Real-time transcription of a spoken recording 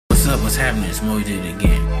up? What's happening? It's Mo, you did it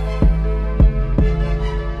again.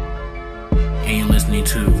 And you're listening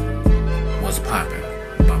to What's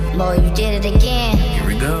Poppin'. Mo, you did it again. Here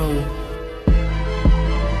we go.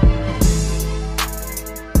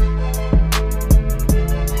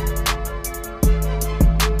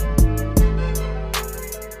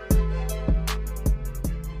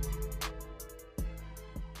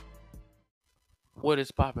 What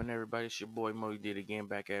is poppin', everybody? It's your boy Mo, you did it again,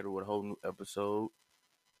 back at it with a whole new episode.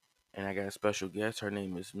 And I got a special guest. Her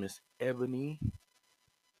name is Miss Ebony.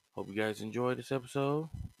 Hope you guys enjoy this episode.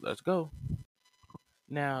 Let's go.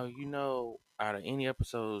 Now, out of any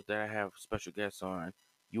episodes that I have special guests on,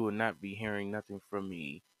 you will not be hearing nothing from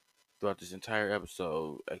me throughout this entire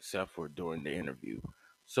episode except for during the interview.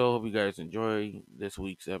 So, hope you guys enjoy this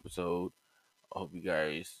week's episode. I hope you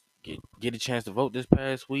guys get a chance to vote this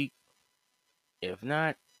past week. If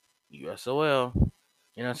not, USOL.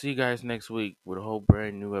 And I'll see you guys next week with a whole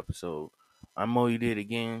brand new episode. I'm Mo, you did it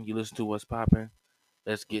again. You listen to What's Poppin'.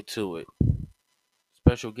 Let's get to it.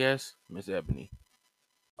 Special guest, Miss Ebony.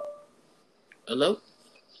 Hello?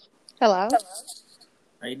 Hello.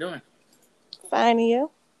 How you doing? Fine, and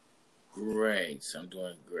you? Great. I'm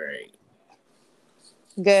doing great.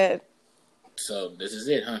 Good. So, this is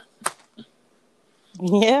it, huh?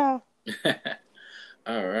 Yeah.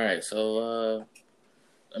 All right. So,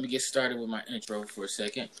 let me get started with my intro for a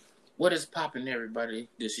second. What is poppin', everybody?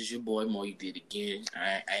 This is your boy Mo, you did it again.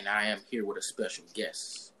 And I am here with a special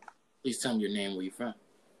guest. Please tell me your name, where you from.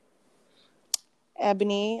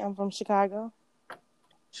 Ebony. I'm from Chicago.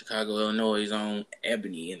 Chicago, Illinois' own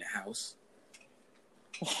Ebony in the house.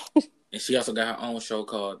 And she also got her own show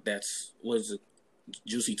called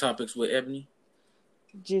Juicy Topics with Ebony?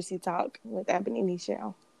 Juicy Talk with Ebony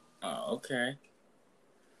Michelle. Oh, okay.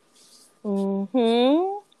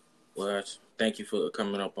 Mm-hmm. Well, thank you for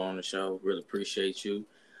coming up on the show. Really appreciate you.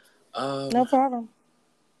 No problem.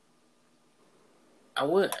 I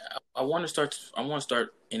want to start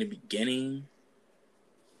in the beginning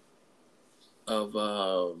of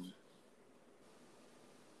I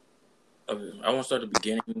want to start the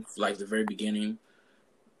beginning, like the very beginning.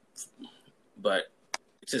 But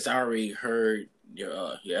since I already heard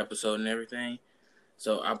your episode and everything,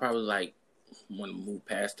 so I probably want to move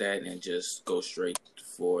past that and just go straight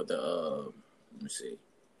for the let me see,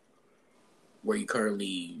 where you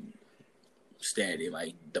currently stand in,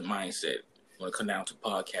 like the mindset when it comes down to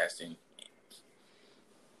podcasting.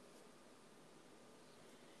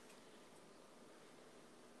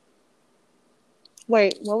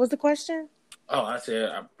 Wait, what was the question? Oh, I said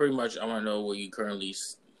I want to know where your current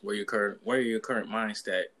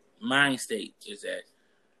mind state is at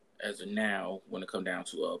as of now when it comes down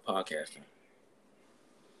to podcasting.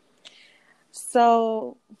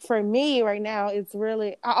 So for me right now, it's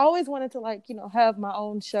really, I always wanted to have my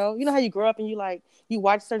own show. You know how you grow up and you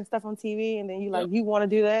watch certain stuff on TV and then you want to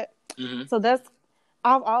do that. Mm-hmm. So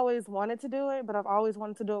I've always wanted to do it, but I've always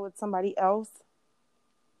wanted to do it with somebody else.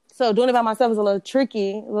 So doing it by myself is a little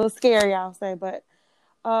tricky, a little scary, I'll say. But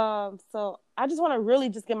so I just want to really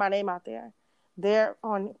just get my name out there. There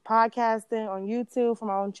on podcasting, on YouTube, for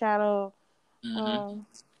my own channel. Mm-hmm.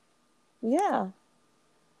 Yeah.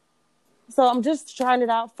 So I'm just trying it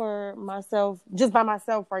out for myself, just by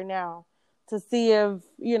myself right now, to see if,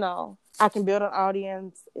 I can build an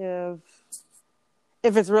audience, if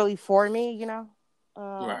it's really for me,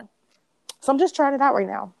 Right. So I'm just trying it out right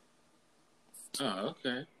now. Oh,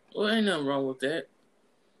 okay. Well, ain't nothing wrong with that.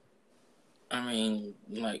 I mean,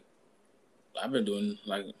 I've been doing,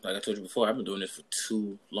 like I told you before, I've been doing this for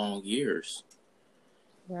 2 long years.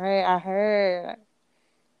 Right, I heard.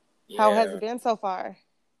 Yeah. How has it been so far?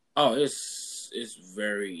 Oh, it's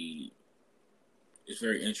very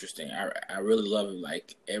interesting. I really love it.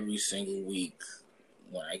 Like every single week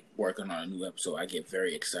when I working on a new episode, I get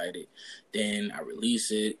very excited. Then I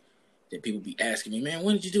release it. Then people be asking me, "Man,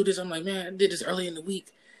 when did you do this?" I'm like, "Man, I did this early in the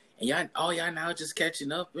week." And y'all now just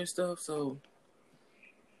catching up and stuff. So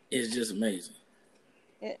it's just amazing.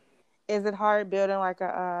 Is it hard building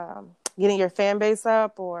getting your fan base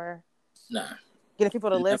up or getting people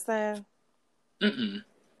to listen? Mm-mm.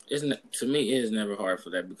 To me, it is never hard for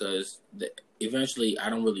that because eventually I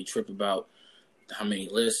don't really trip about how many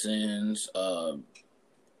listens, how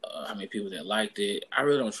many people that liked it. I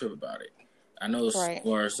really don't trip about it. I know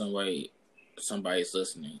somewhere, some way, somebody's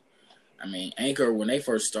listening. I mean, Anchor, when they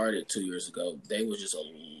first started 2 years ago, they was just a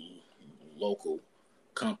local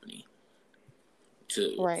company to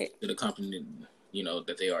the company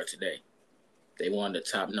that they are today. They one of the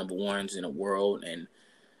top number ones in the world, and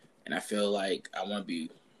I feel like I want to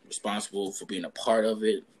be responsible for being a part of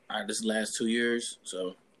it this last 2 years.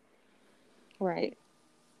 So, right.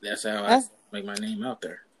 That's how I That's, make my name out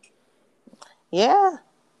there. yeah.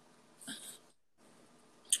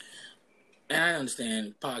 And I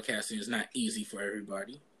understand podcasting is not easy for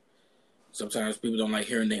everybody. Sometimes people don't like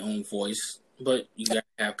hearing their own voice, but you gotta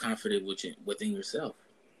have confidence within yourself.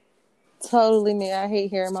 Totally me. I hate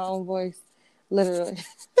hearing my own voice. Literally.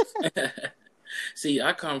 See,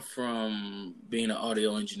 I come from being an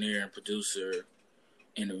audio engineer and producer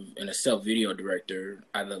and a self video director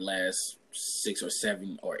out of the last 6 or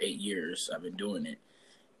 7 or 8 years I've been doing it.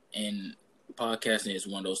 And podcasting is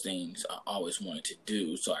one of those things I always wanted to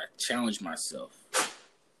do. So I challenged myself.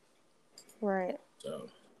 Right. So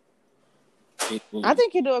I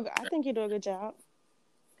think you do a good job.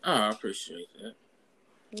 Oh, I appreciate that.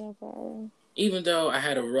 No problem. Even though I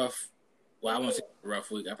had a rough, well, I won't say a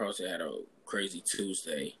rough week. I probably say I had a crazy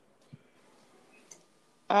Tuesday.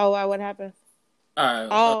 Oh, wow, what happened?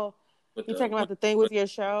 Oh, you talking about the thing with your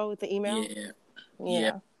show, with the email?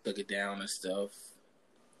 Yeah. Took it down and stuff.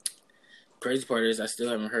 Crazy part is I still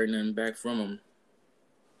haven't heard nothing back from them.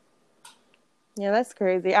 Yeah, that's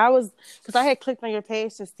crazy. Because I had clicked on your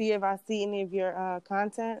page to see if I see any of your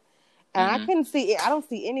content, and I couldn't see it. I don't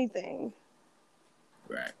see anything.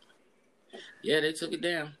 Right. Yeah, they took it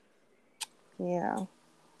down. Yeah.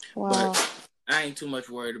 Wow. But I ain't too much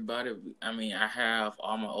worried about it. I mean, I have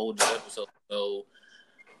all my old episodes, so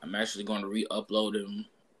I'm actually going to re-upload them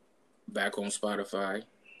back on Spotify.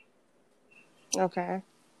 Okay.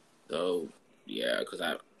 So, yeah, because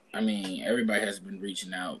I mean, everybody has been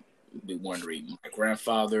reaching out, been wondering. My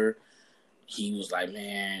grandfather, he was like,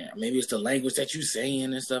 man, maybe it's the language that you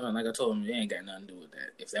saying and stuff. And like I told him, it ain't got nothing to do with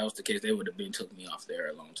that. If that was the case, they would have been took me off there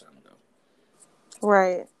a long time ago.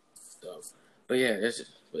 Right. So, but yeah, it's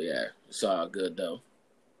all good though.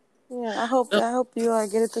 Yeah, I hope you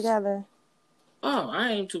get it together. Oh,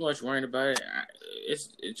 I ain't too much worried about it. It's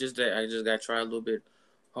just that I just got to try a little bit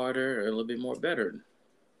harder and a little bit more better.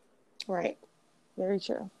 Right. Very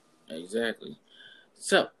true. Exactly.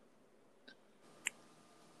 So,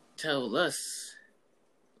 tell us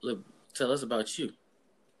about you.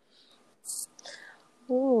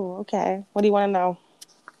 Ooh, okay. What do you want to know?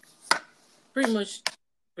 Pretty much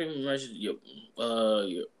your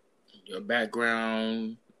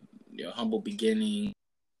background, your humble beginning.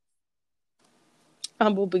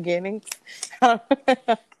 Humble beginnings. I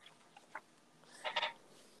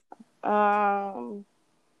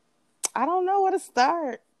don't know where to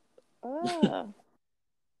start. I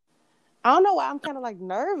don't know why I'm kind of like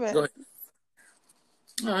nervous. Go ahead.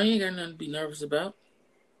 No, you ain't got nothing to be nervous about.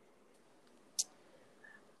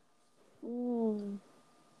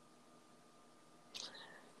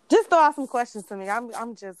 Just throw out some questions to me.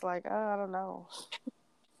 I'm just like, I don't know.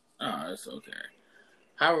 Oh, that's okay.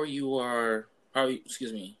 How were you when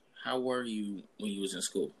you was in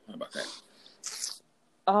school? How about that?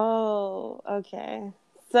 Oh, okay.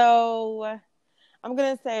 So I'm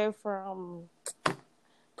gonna say from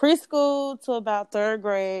preschool to about 3rd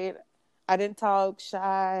grade, I didn't talk,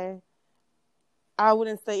 shy. I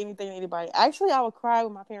wouldn't say anything to anybody. Actually, I would cry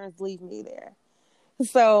when my parents leave me there.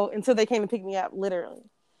 So until they came and picked me up, literally.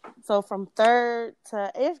 So from 3rd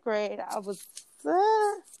to 8th grade, I was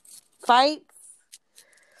fights,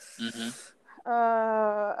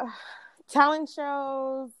 talent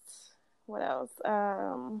shows. What else?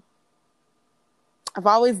 I've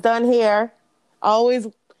always done hair. Always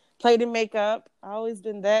played in makeup. I always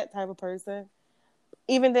been that type of person.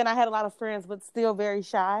 Even then, I had a lot of friends, but still very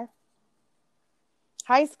shy.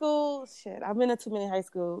 High school, shit. I've been to too many high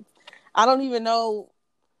schools. I don't even know.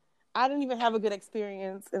 I didn't even have a good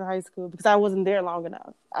experience in high school because I wasn't there long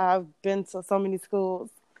enough. I've been to so many schools.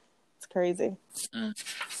 It's crazy.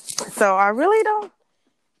 So I really don't.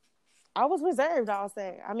 I was reserved, I'll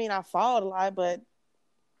say. I mean, I fought a lot, but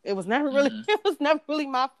it was never really. It was never really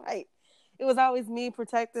my fight. It was always me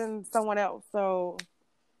protecting someone else. So,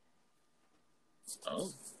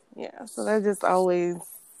 yeah. So they're just always.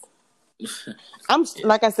 I'm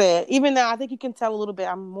like I said. Even now, I think you can tell a little bit.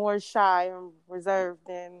 I'm more shy and reserved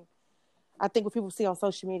than I think what people see on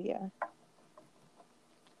social media.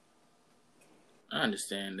 I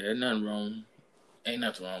understand that. Ain't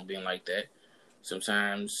nothing wrong being like that.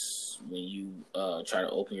 Sometimes when you try to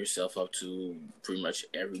open yourself up to pretty much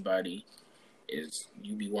everybody, is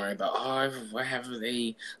you be worrying about whatever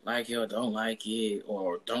they like it or don't like it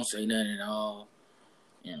or don't say nothing at all.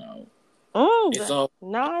 You know, it's all.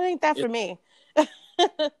 No, it ain't that for me.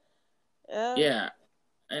 Yeah,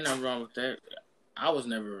 ain't nothing wrong with that. I was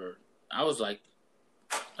like,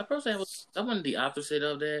 I personally was someone the opposite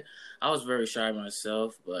of that. I was very shy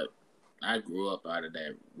myself, but I grew up out of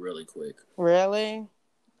that really quick. Really?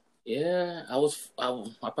 Yeah,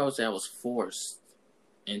 I probably say I was forced.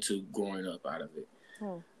 into growing up out of it.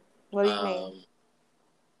 What do you mean?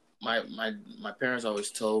 My parents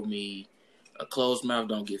always told me a closed mouth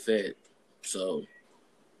don't get fed. So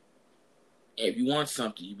if you want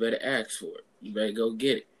something, you better ask for it. You better go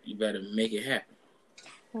get it. You better make it happen.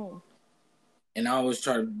 And I always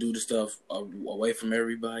try to do the stuff away from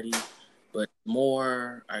everybody. But the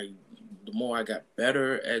more I got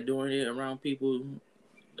better at doing it around people,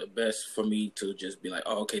 the best for me to just be like,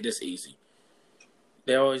 oh, okay, this easy.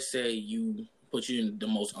 They always say put you in the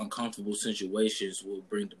most uncomfortable situations will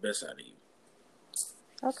bring the best out of you.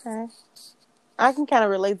 Okay. I can kind of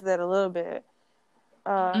relate to that a little bit.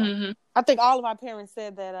 I think all of our parents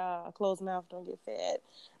said that a closed mouth don't get fed.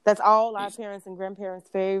 That's all our parents and grandparents'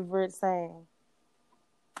 favorite saying.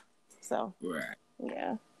 So, right.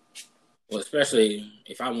 Yeah. Well, especially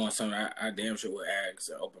if I want something, I damn sure will ask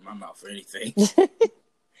or open my mouth for anything.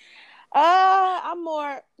 I'm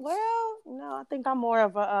more, no, I think I'm more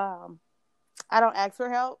of a, I don't ask for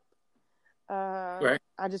help. Right.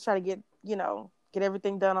 I just try to get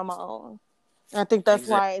everything done on my own. And I think that's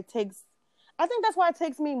why it takes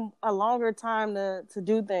me a longer time to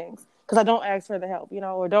do things. Because I don't ask for the help,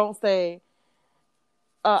 or don't say,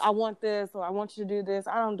 I want this, or I want you to do this.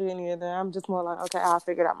 I don't do any of that. I'm just more like, okay, I'll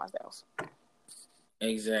figure it out myself.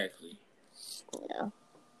 Exactly. Yeah.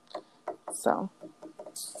 So.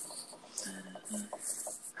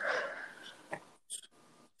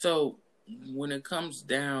 So when it comes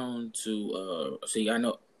down to see, I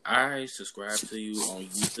know I subscribe to you on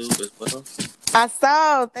YouTube as well. I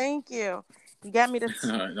saw. Thank you. You got me to.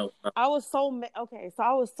 No. I was so mad. Okay, so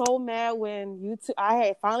I was so mad when YouTube. I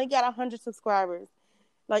had finally got 100 subscribers.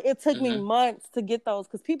 Like it took me months to get those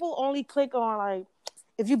because people only click on like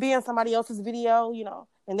if you be in somebody else's video,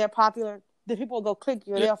 and they're popular, then people will go click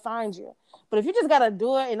you or they'll find you. But if you just gotta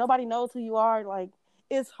do it and nobody knows who you are, like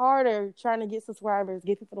it's harder trying to get subscribers,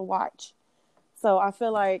 get people to watch. So I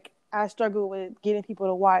feel like I struggle with getting people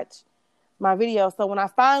to watch my videos. So when I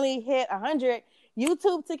finally hit 100,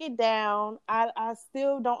 YouTube took it down. I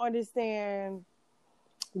still don't understand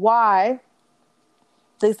why.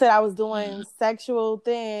 They said I was doing sexual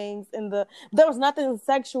things there was nothing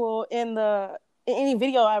sexual in any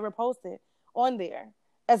video I ever posted on there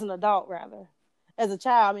as an adult, rather. As a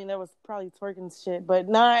child, I mean, there was probably twerking shit, but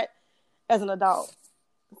not as an adult.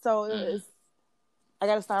 So I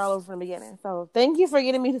got to start all over from the beginning. So thank you for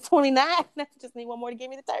getting me to 29. I just need one more to get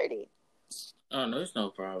me to 30. Oh, no, it's no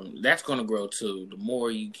problem. That's going to grow too. The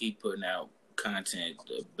more you keep putting out content,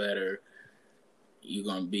 the better you're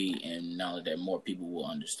going to be. And now that more people will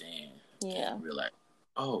understand. Yeah. And realize,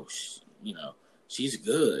 oh, she's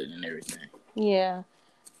good and everything. Yeah.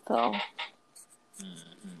 So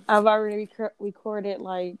I've already recorded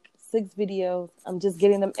like 6 videos. I'm just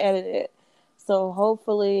getting them edited. So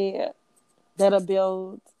hopefully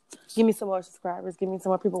that'll give me some more subscribers, give me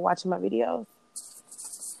some more people watching my videos.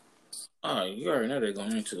 Oh, you already know they're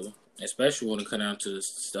going to. Especially when it comes down to the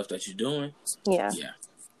stuff that you're doing. Yeah.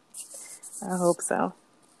 I hope so.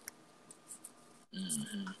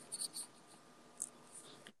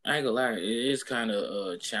 I ain't gonna lie, it is kind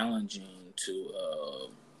of challenging to,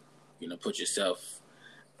 put yourself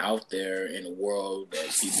out there in a world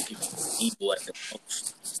that people can be evil at the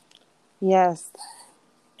most. Yes.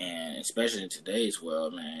 And especially in today's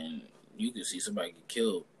world, man, you can see somebody get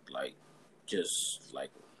killed, just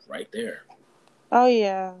right there. Oh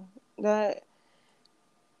yeah, that's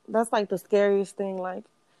like the scariest thing. Like,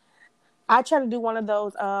 I try to do one of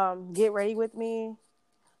those get ready with me,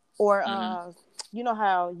 or you know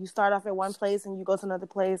how you start off at one place and you go to another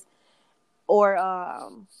place, or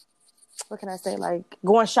what can I say? Like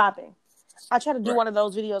going shopping. I try to do one of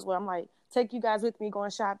those videos where I'm like, take you guys with me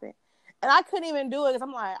going shopping, and I couldn't even do it because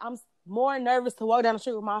I'm more nervous to walk down the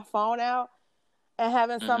street with my phone out and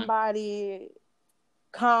having somebody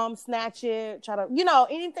come snatch it, try to,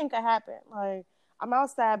 anything could happen. Like, I'm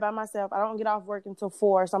outside by myself. I don't get off work until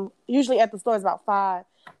 4. So I'm usually at the stores about 5,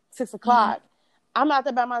 6 o'clock. I'm out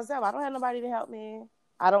there by myself. I don't have nobody to help me.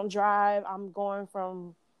 I don't drive. I'm going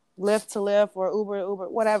from Lyft to Lyft or Uber to Uber,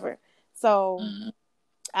 whatever. So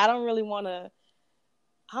I don't really want to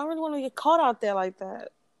get caught out there like that.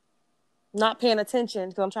 Not paying attention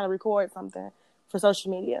because I'm trying to record something for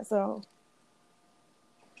social media. So.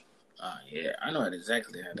 Yeah, I know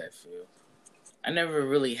exactly how that feels. I never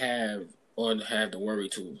really have to worry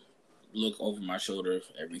to look over my shoulder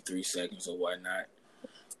every 3 seconds or whatnot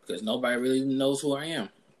because nobody really knows who I am.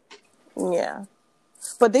 Yeah.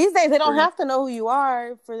 But these days, they don't have to know who you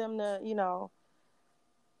are for them to,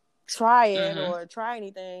 try it or try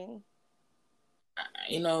anything.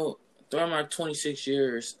 Throughout my 26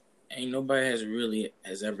 years, ain't nobody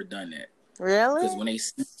has ever done that. because Really? when they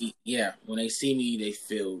see me, when they see me, they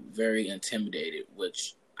feel very intimidated.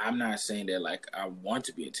 Which I'm not saying that like I want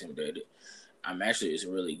to be intimidated. I'm actually just a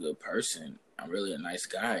really good person. I'm really a nice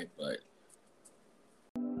guy, but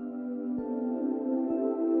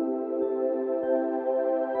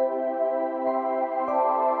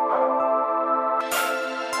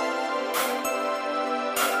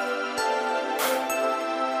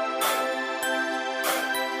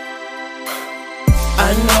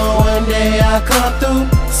I know one day I'll come through,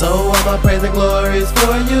 so all my praise and glory is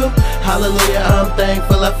for you. Hallelujah, I'm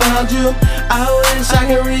thankful I found you. I wish I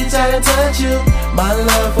could reach out and touch you. My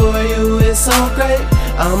love for you is so great.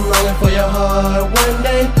 I'm longing for your heart one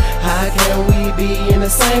day. How can we be in the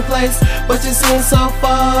same place, but you seem so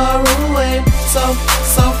far away? So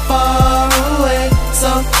far away.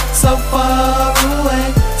 So far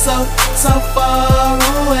away. So far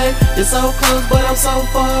away. You're so close, but I'm so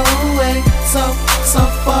far away. So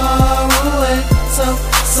far away. So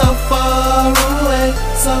far away.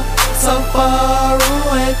 So far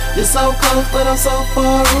away. You're so close, but I'm so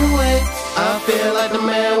far away. I feel like the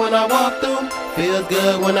man when I walk through. Feels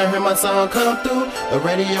good when I hear my song come through. The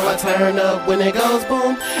radio I turn up when it goes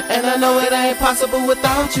boom. And I know it ain't possible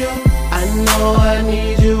without you. I know I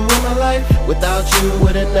need you in my life. Without you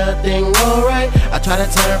wouldn't nothing go right. I try to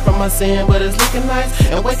turn from my sin, but it's looking nice.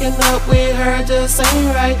 And waking up with her just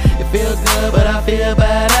ain't right. It feels good, but I feel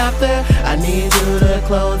bad after. I need you to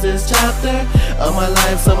close this chapter of my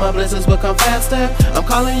life so my blessings will come faster. I'm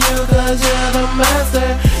calling you cause you're the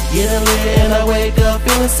master. Getting lit and I wake up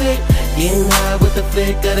feeling sick. Getting high with the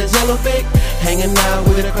flick of this yellow Vic. Hanging out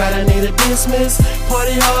with a crowd I need to dismiss.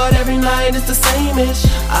 Party hard every night, it's the same-ish.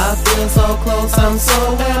 I feel so close, I'm so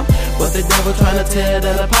amped. But the devil trying to tear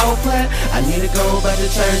down the power plant. I need to go back to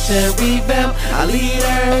church and revamp. I lead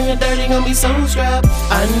her and your dirty gonna be so strapped.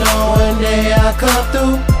 I know one day I'll come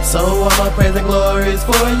through, so all my praise and glory is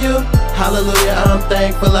for you. Hallelujah, I'm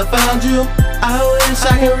thankful I found you. I wish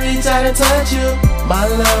I could reach out and touch you. My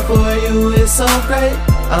love for you is so great.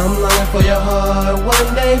 I'm longing for your heart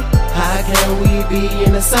one day. How can we be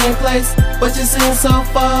in the same place, but you seem so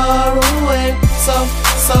far away? So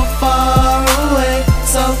far away.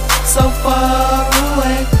 So far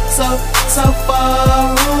away. So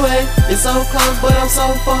far away. You're so close, but I'm so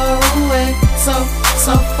far away.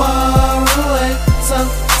 So far away. So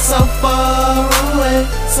far away.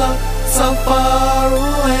 So far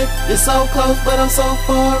away. You're so close, but I'm so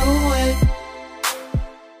far away.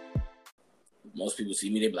 most people see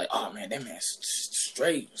me, they be like, "Oh man, that man's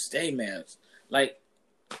straight, stay man." Like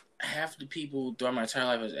half the people throughout my entire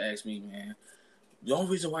life has asked me, man, the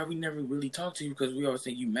only reason why we never really talk to you because we always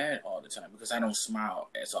think you mad all the time because I don't smile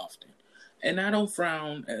as often and I don't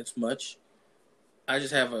frown as much. I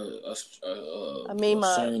just have a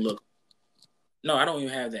certain look. No, I don't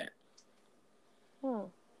even have that.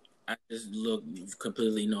 I just look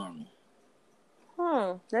completely normal.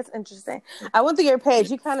 That's interesting. I went through your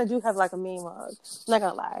page. You kind of do have like a mean mug. I'm not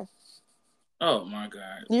gonna lie. Oh my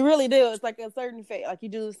god. You really do. It's like a certain face. Like you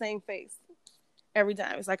do the same face every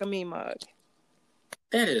time. It's like a mean mug.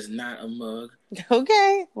 That is not a mug.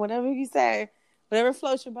 Okay, whatever you say, whatever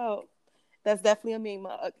floats your boat. That's definitely a mean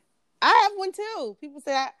mug. I have one too. People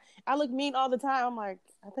say I look mean all the time. I'm like,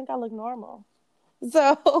 I think I look normal.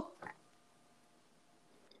 So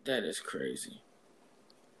that is crazy.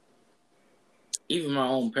 Even my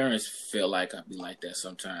own parents feel like I be like that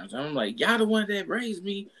sometimes. I'm like, y'all the one that raised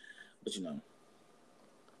me, but you know.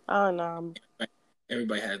 I don't know.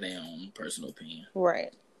 Everybody has their own personal opinion.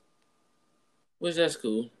 Right. Which that's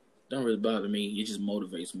cool. Don't really bother me. It just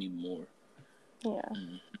motivates me more. Yeah.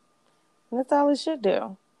 That's all it should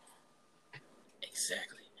do.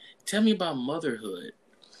 Exactly. Tell me about motherhood.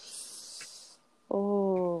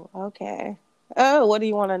 Oh, okay. Oh, what do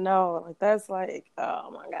you want to know? Like that's like,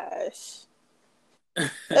 oh my gosh.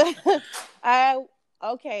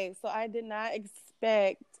 So I did not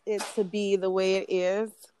expect it to be the way it is.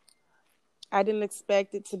 I didn't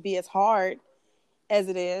expect it to be as hard as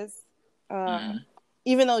it is.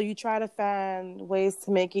 Even though you try to find ways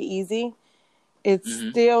to make it easy, it's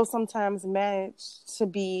still sometimes managed to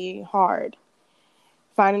be hard.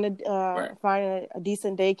 Finding a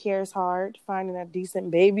decent daycare is hard. Finding a decent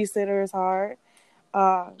babysitter is hard.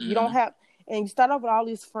 You don't have, and you start off with all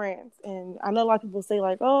these friends. And I know a lot of people say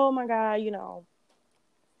like, "Oh my God, you know,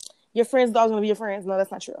 your friends' dogs gonna be your friends." No,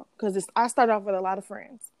 that's not true. Because I started off with a lot of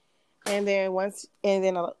friends, and then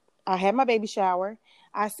I had my baby shower.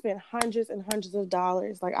 I spent hundreds and hundreds of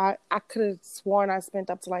dollars. Like I could have sworn I spent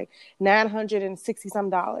up to like $960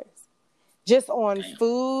 some just on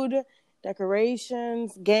food,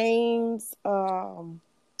 decorations, games,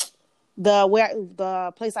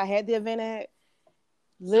 the place I had the event at,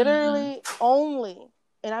 literally only,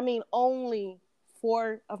 and I mean only,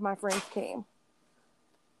 4 of my friends came.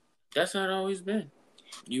 That's how it always been.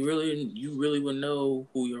 You really would know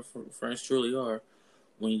who your friends truly are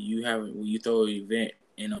when you throw an event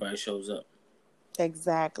and nobody shows up.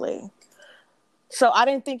 Exactly. So I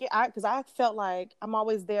didn't think because I felt like I'm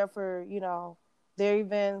always there for, their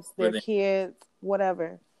events, their kids,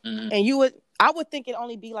 whatever. And I would think it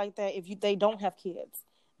only be like that if they don't have kids.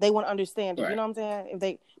 They wouldn't understand it. Right. You know what I'm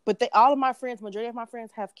saying? All of my friends, majority of my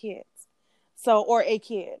friends have kids. So, or a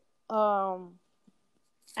kid. I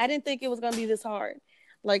didn't think it was going to be this hard.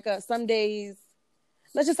 Like some days,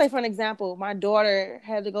 let's just say for an example, my daughter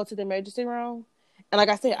had to go to the emergency room. And like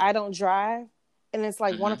I said, I don't drive. And it's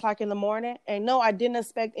like 1 o'clock in the morning. And no, I didn't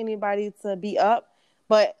expect anybody to be up.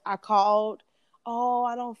 But I called. Oh,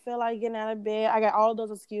 I don't feel like getting out of bed. I got all of those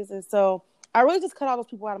excuses. So I really just cut all those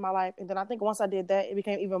people out of my life. And then I think once I did that, it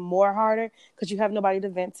became even more harder because you have nobody to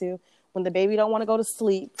vent to. When the baby don't want to go to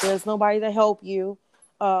sleep, there's nobody to help you.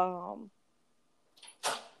 The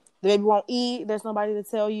baby won't eat. There's nobody to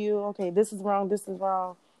tell you, okay, this is wrong, this is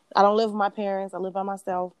wrong. I don't live with my parents. I live by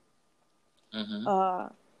myself. I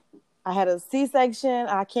had a C-section.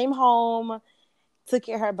 I came home, took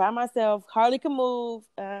care of her by myself. Hardly can move.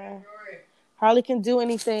 Hardly can do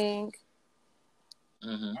anything.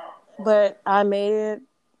 But I made it.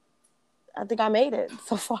 I think I made it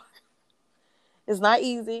so far. It's not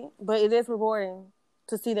easy, but it is rewarding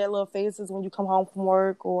to see their little faces when you come home from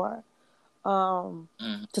work, or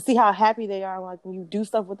to see how happy they are, like when you do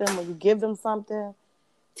stuff with them, when you give them something.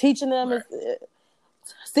 Teaching them, right.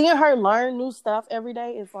 Seeing her learn new stuff every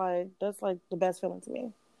day is that's like the best feeling to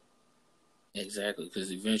me. Exactly,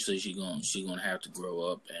 because eventually she's gonna have to grow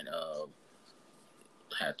up and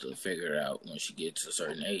have to figure it out when she gets a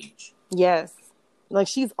certain age. Yes, like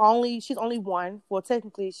she's only 1. Well,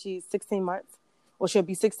 technically she's 16 months, or she'll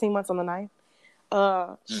be 16 months on the 9th.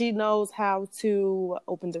 She knows how to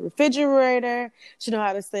open the refrigerator. She knows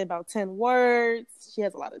how to say about 10 words. She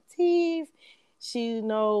has a lot of teeth. She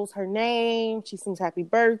knows her name. She sings happy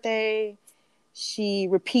birthday. She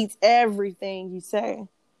repeats everything you say.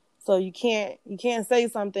 So you can't say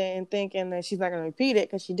something and thinking that she's not going to repeat it,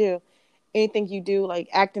 because she do. Anything you do, like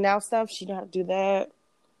acting out stuff, she knows how to do that.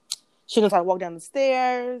 She knows how to walk down the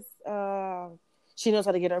stairs. She knows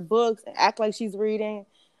how to get her books and act like she's reading.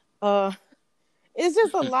 It's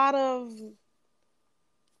just a lot of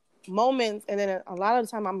moments, and then a lot of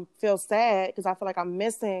the time I feel sad because I feel like I'm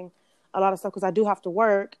missing a lot of stuff because I do have to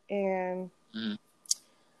work, and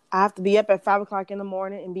I have to be up at 5 o'clock in the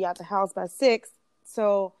morning and be out the house by 6.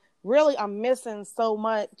 So really, I'm missing so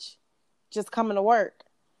much just coming to work.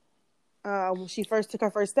 When she first took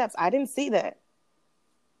her first steps, I didn't see that.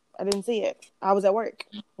 I didn't see it. I was at work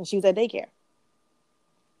and she was at daycare.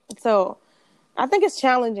 So I think it's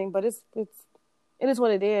challenging, but it is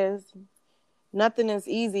what it is. Nothing is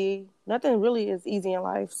easy. Nothing really is easy in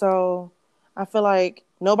life. So I feel like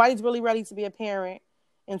nobody's really ready to be a parent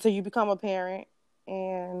until you become a parent,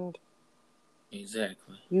 and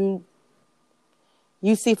exactly you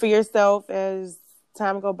see for yourself as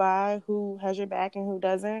time go by who has your back and who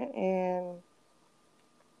doesn't, and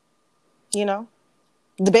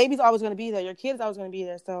the baby's always going to be there. Your kid's always going to be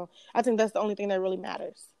there. So I think that's the only thing that really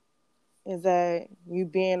matters, is that you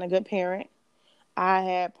being a good parent. I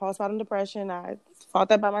had postpartum depression. I fought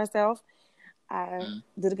that by myself. I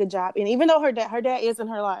did a good job. And even though her dad is in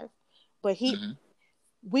her life, but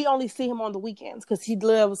we only see him on the weekends because he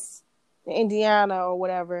lives in Indiana or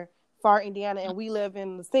whatever, far Indiana, and we live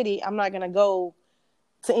in the city. I'm not going to go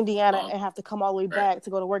to Indiana and have to come all the way back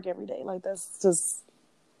to go to work every day. Like, that's just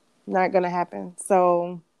not going to happen.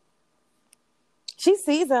 So she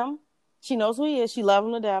sees him. She knows who he is. She loves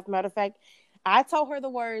him to death. Matter of fact, I told her the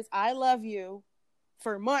words, "I love you,"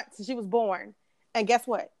 for months since she was born. And guess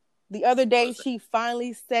what? The other day, she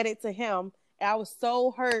finally said it to him. And I was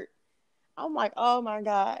so hurt. I'm like, oh my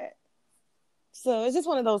God. So it's just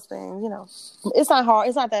one of those things, It's not hard.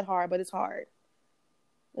 It's not that hard, but it's hard.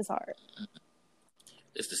 It's hard.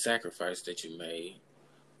 It's the sacrifice that you made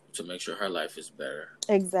to make sure her life is better.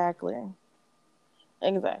 Exactly.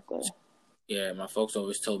 Yeah, my folks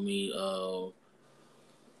always told me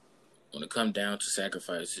when it comes down to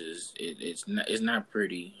sacrifices, it's not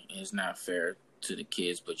pretty and it's not fair to the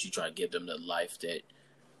kids, but you try to give them the life that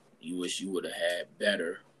you wish you would have had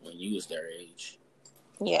better when you was their age.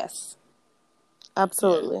 Yes,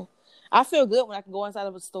 absolutely. Yeah. I feel good when I can go inside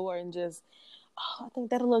of a store and just, I think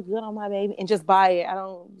that'll look good on my baby, and just buy it. I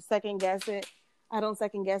don't second guess it.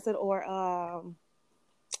 Or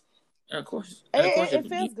of course, it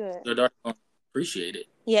feels good. Your daughter gonna appreciate it.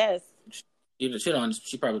 Yes,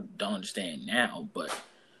 She probably don't understand now, but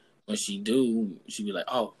when she do, she be like,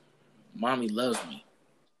 "Oh, mommy loves me."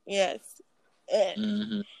 Yes.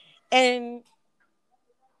 Mm-hmm. And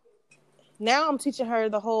now I'm teaching her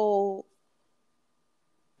the whole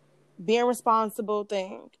being responsible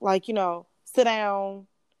thing. Like, sit down,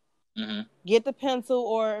 get the pencil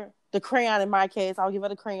or the crayon. In my case, I'll give her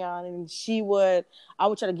the crayon, and I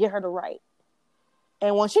would try to get her to write.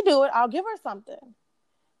 And when she do it, I'll give her something.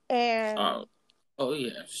 And oh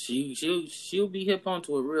yeah, she'll be hip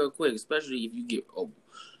onto it real quick, especially if you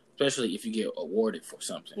get awarded for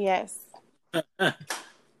something. Yes. I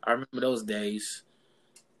remember those days.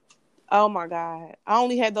 Oh my God. I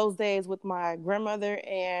only had those days with my grandmother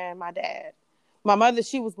and my dad. My mother,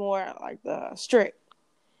 she was more like the strict.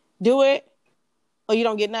 Do it or you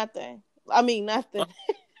don't get nothing. I mean, nothing.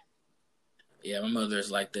 Yeah, my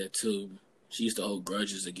mother's like that too. She used to hold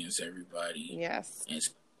grudges against everybody. Yes. And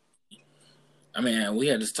I mean, we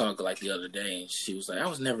had this talk like the other day, and she was like, "I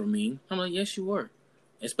was never mean." I'm like, "Yes, you were."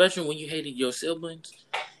 Especially when you hated your siblings,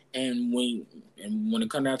 and when it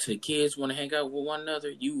comes down to the kids want to hang out with one another,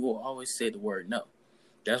 you will always say the word no.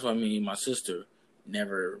 That's why me and my sister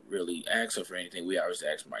never really asked her for anything. We always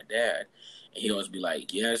asked my dad, and he always be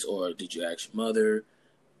like, "Yes," or "Did you ask your mother?"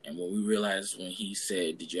 And when we realized when he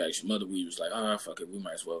said, "Did you ask your mother?" we was like, "Oh, fuck it, we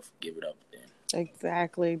might as well give it up then."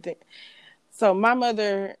 Exactly. So my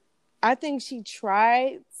mother, I think she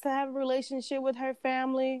tried to have a relationship with her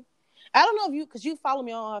family. I don't know if because you follow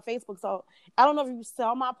me on Facebook, so I don't know if you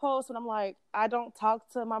saw my post when I'm like, I don't talk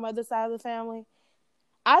to my mother's side of the family.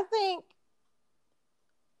 I think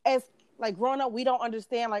as like growing up, we don't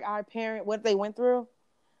understand like our parent, what they went through.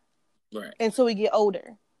 Right. Until we get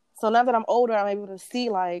older. So now that I'm older, I'm able to see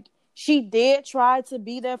like she did try to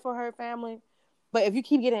be there for her family. But if you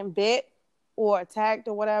keep getting bit or attacked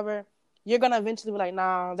or whatever, you're going to eventually be like,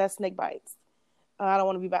 nah, that's snake bites. I don't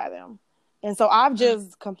want to be by them. And so I've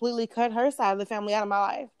just completely cut her side of the family out of my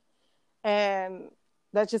life. And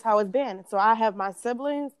that's just how it's been. So I have my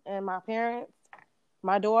siblings and my parents,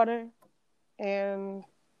 my daughter, and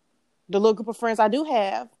the little group of friends I do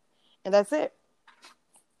have. And that's it.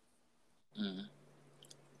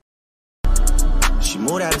 She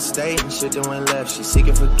moved out of state and shit that went left. She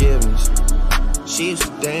seeking forgiveness. She used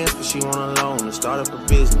to dance, but she went alone to start up a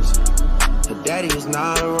business. Her daddy is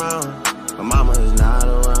not around. Her mama is not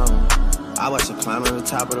around. I watch her climb to the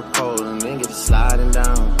top of the pole and then get to sliding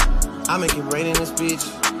down. I make it rain in this bitch.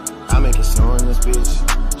 I make it snow in this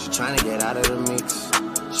bitch. She trying to get out of the mix.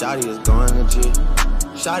 Shawty is going legit.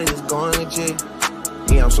 Shawty is going legit.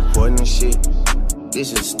 Me, I'm supporting this shit.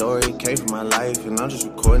 This is a story, came from my life, and I'm just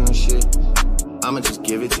recording this shit. I'ma just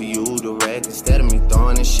give it to you direct instead of me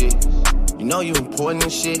throwing this shit. You know you important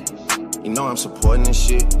this shit. You know I'm supporting this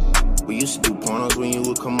shit. We used to do pornos when you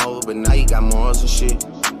would come over, but now you got morals and shit.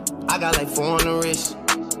 I got like 4 on the wrist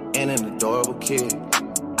and an adorable kid.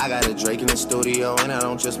 I got a Drake in the studio, and I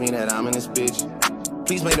don't just mean that I'm in this bitch.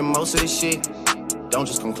 Please make the most of this shit. Don't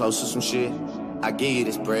just come close to some shit. I give you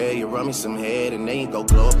this bread, you run me some head, and then you go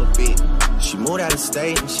glow up a bit. She moved out of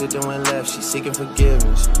state and shit that went left. She seeking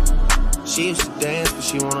forgiveness. She used to dance, but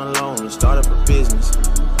she went alone to start up a business.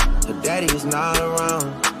 Her daddy is not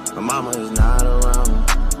around. Her mama is not around.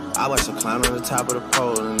 I watch her climb to the top of the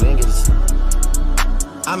pole and then get it.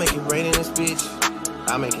 I make it rain in this bitch.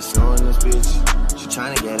 I make it snow in this bitch. She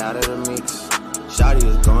trying to get out of the mix. Shawty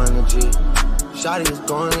is going legit. Shawty is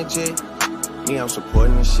going legit. Me, I'm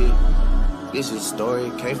supporting this shit. This is a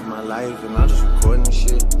story, came from my life, and I'm just recording this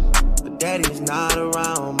shit. But daddy is not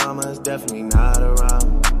around. Mama is definitely not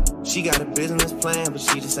around. She got a business plan, but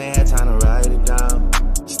she just ain't had time to write it down.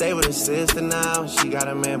 Stay with her sister now. She got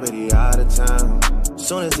a man, but he out of town.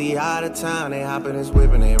 Soon as he out of town, they hop in his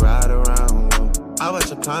whip and they ride around. Whoa. I watch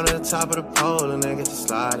her climb to the top of the pole and then get to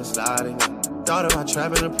sliding. Thought about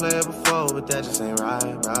trapping a player before, but that just ain't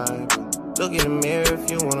right. Look in the mirror if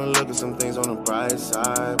you wanna look at some things on the bright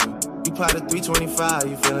side. You plotted 325,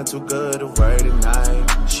 you feeling too good to work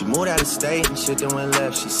tonight. She moved out of state and shit that went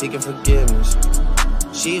left. She seeking forgiveness.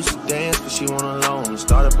 She used to dance, but she went alone to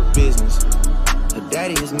start up a business. Her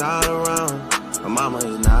daddy is not around. Her mama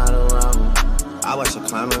is not around. I watch her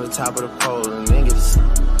climb to the top of the pole and then get it.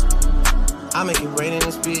 I make it rain in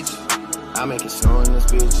this bitch. I make it snow in this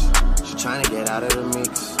bitch. She trying to get out of the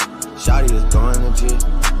mix. Shawty is going legit.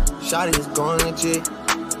 Shawty is going legit.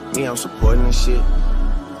 Me, I'm supporting this shit.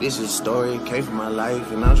 This is a story, came from my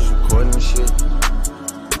life, and I'm just recording this shit.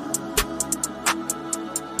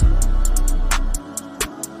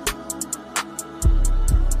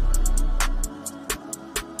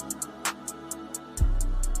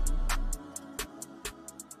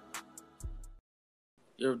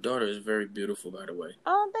 You're your daughter is very beautiful, by the way.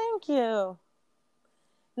 Oh, thank you.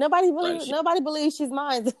 Nobody believes she's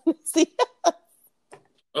mine. See?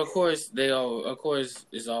 Of course,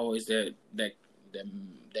 it's always that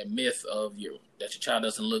myth of that your child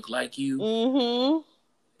doesn't look like you, Mm-hmm.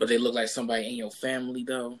 but they look like somebody in your family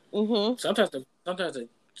though. Mm-hmm. Sometimes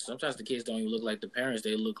the kids don't even look like the parents;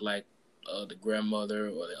 they look like the grandmother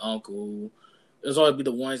or the uncle. There's always be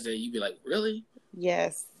the ones that you be like, really?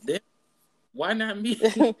 Yes. Then why not me?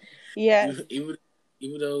 Yes. Even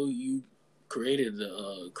though you created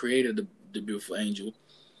the beautiful angel,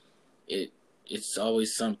 it's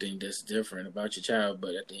always something that's different about your child.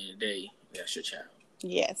 But at the end of the day, that's your child.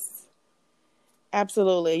 Yes.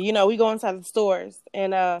 Absolutely. You know, we go inside the stores,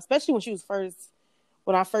 and especially when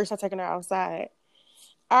I first started taking her outside.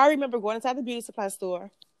 I remember going inside the beauty supply store.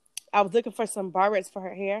 I was looking for some barrettes for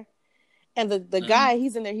her hair, and the guy,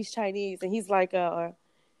 he's in there. He's Chinese, and he's like,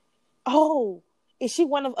 "Oh, is she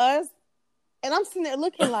one of us?" And I'm sitting there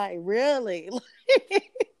looking like, "Really?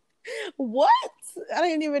 What?" I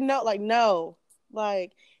didn't even know. Like, no,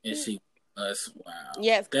 like, And she us. Wow.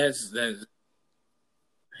 yes, That's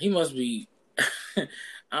he must be.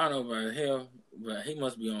 I don't know about him, but he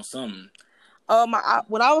must be on something.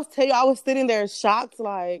 When I was tell you, I was sitting there shocked,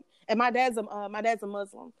 like, and my dad's a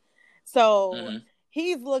Muslim, so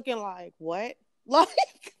he's looking like, what? Like,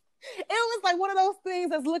 it was like one of those things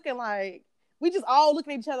that's looking like we just all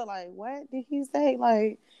looking at each other like, what did he say?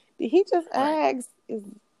 Like, did he just ask, is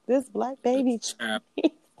this black baby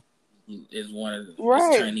is one of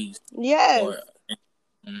right? Chinese? Yes.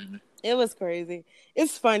 It was crazy.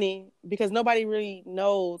 It's funny because nobody really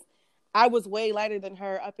knows. I was way lighter than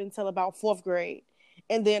her up until about 4th grade.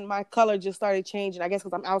 And then my color just started changing. I guess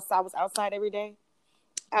because I was outside every day.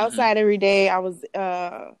 Every day. I was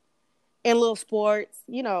in little sports,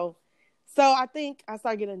 you know. So I think I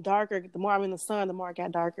started getting darker. The more I'm in the sun, the more I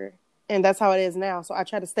got darker. And that's how it is now. So I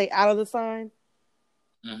try to stay out of the sun.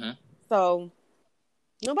 So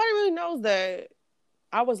nobody really knows that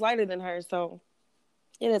I was lighter than her. So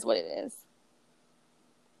it is what it is.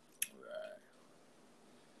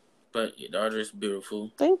 But your daughter is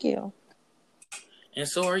beautiful. Thank you. And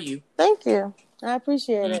so are you. Thank you. I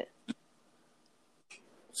appreciate it.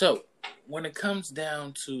 So, when it comes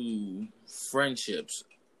down to friendships,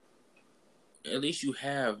 at least you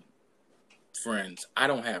have friends. I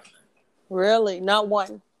don't have none. Really? Not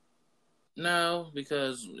one? No,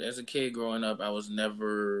 because as a kid growing up, I was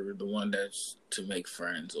never the one that's to make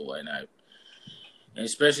friends or whatnot. And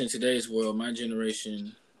especially in today's world, my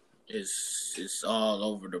generation is all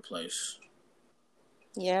over the place.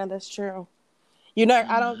 Yeah, that's true. You know,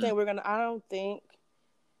 I don't think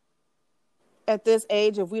at this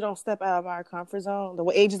age, if we don't step out of our comfort zone, the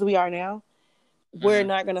ages we are now, we're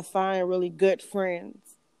not going to find really good friends.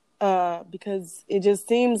 Because it just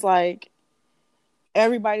seems like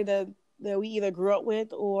everybody that we either grew up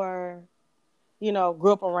with or, you know,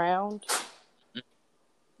 grew up around,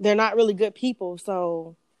 they're not really good people.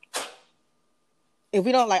 So if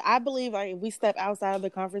we don't I believe if we step outside of the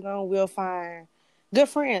comfort zone, we'll find good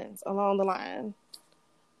friends along the line.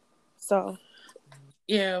 So.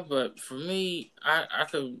 Yeah, but for me, I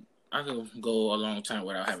could go a long time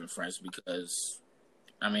without having friends because,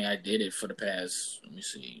 I mean, I did it for the past,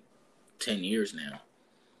 10 years now.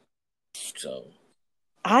 So.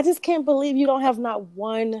 I just can't believe you don't have not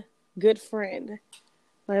one good friend.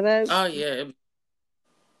 Like that. Oh, yeah.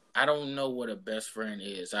 I don't know what a best friend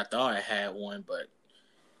is. I thought I had one, but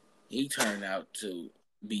he turned out to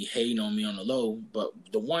be hating on me on the low. But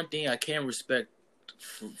the one thing I can respect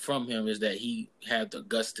from him is that he had the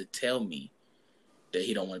guts to tell me that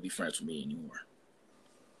he don't want to be friends with me anymore.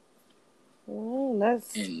 Oh,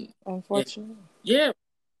 that's unfortunate. Yeah.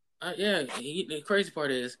 The crazy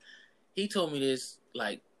part is he told me this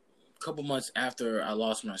like a couple months after I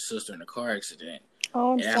lost my sister in a car accident.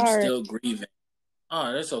 Oh, I'm sorry. I'm still grieving.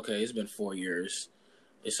 Oh, that's okay. It's been 4 years.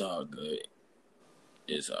 It's all good.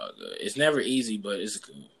 It's never easy, but it's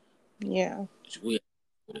good. Yeah.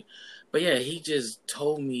 But yeah, he just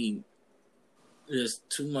told me this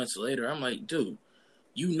 2 months later. I'm like, dude,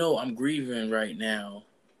 you know I'm grieving right now,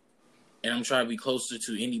 and I'm trying to be closer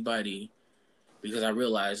to anybody because I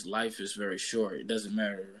realize life is very short. It doesn't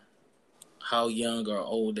matter how young or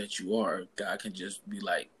old that you are. God can just be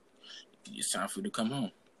like, it's time for you to come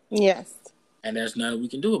home. Yes. And there's nothing we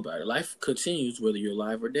can do about it. Life continues whether you're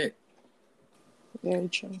alive or dead. Very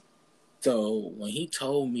true. So when he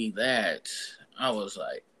told me that, I was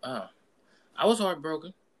like, oh. I was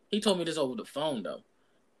heartbroken. He told me this over the phone though.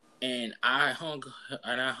 And I hung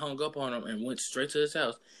up on him and went straight to his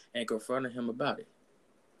house and confronted him about it.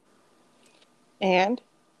 And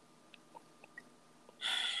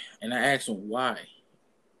And I asked him why.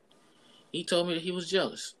 He told me that he was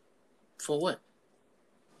jealous. For what?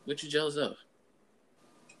 What you jealous of?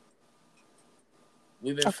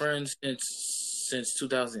 We've been friends since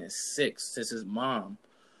 2006, since his mom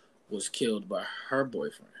was killed by her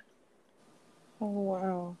boyfriend. Oh,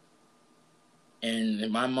 wow. And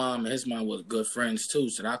my mom and his mom was good friends too.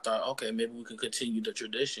 So I thought, okay, maybe we can continue the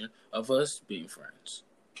tradition of us being friends.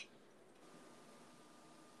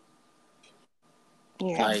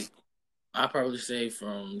 Yeah. Like, I probably say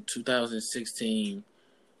from 2016,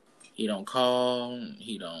 he don't call,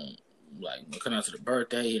 he don't like come out to the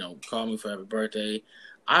birthday, he don't call me for every birthday.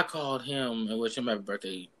 I called him and wished him happy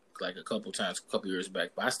birthday like a couple times, a couple years back,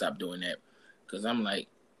 but I stopped doing that because I'm like,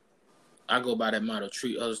 I go by that motto: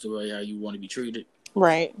 treat others the way how you want to be treated.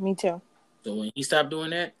 Right. Me too. So when he stopped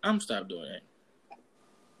doing that, I'm stopped doing that.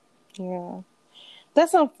 Yeah.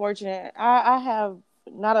 That's unfortunate. I have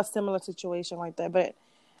not a similar situation like that, but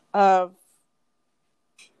a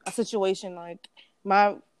situation like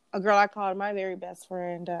a girl I called my very best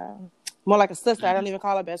friend, more like a sister. I don't even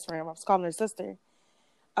call her best friend. I was calling her sister.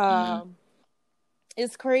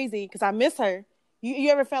 It's crazy because I miss her. You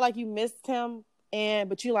ever felt like you missed him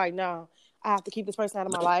but you like, no, I have to keep this person out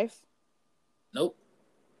of my life? Nope.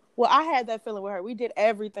 Well, I had that feeling with her. We did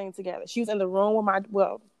everything together. She was in the room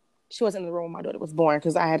with she wasn't in the room when my daughter was born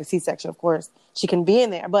because I had a C-section, of course. She couldn't be in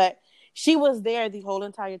there, but she was there the whole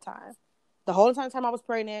entire time. The whole entire time I was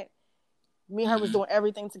pregnant, me and her was doing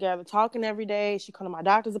everything together, talking every day. She come to my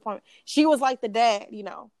doctor's appointment. She was like the dad,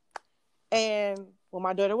 And when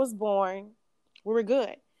my daughter was born, we were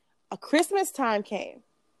good. A Christmas time came.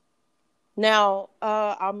 Now,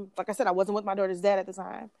 like I said, I wasn't with my daughter's dad at the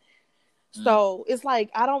time. So it's like,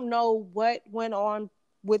 I don't know what went on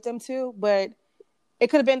with them two, but it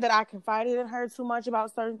could have been that I confided in her too much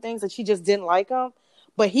about certain things that she just didn't like him,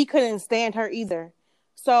 but he couldn't stand her either.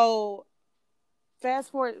 So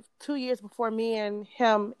fast forward 2 years before me and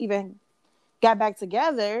him even got back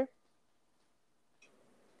together,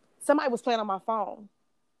 somebody was playing on my phone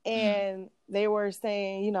and they were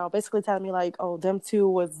saying, basically telling me like, oh, them two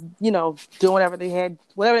was, doing whatever they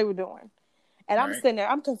were doing. And I'm sitting there,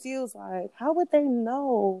 I'm confused, like, how would they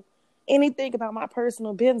know anything about my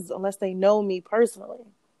personal business unless they know me personally?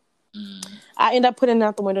 I ended up putting it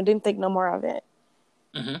out the window, didn't think no more of it.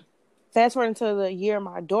 Fast forward until the year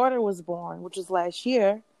my daughter was born, which was last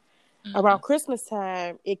year, around Christmas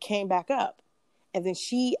time, it came back up. And then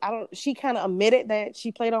she kind of admitted that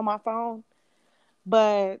she played on my phone,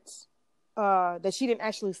 but that she didn't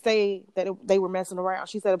actually say that they were messing around.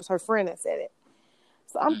 She said it was her friend that said it.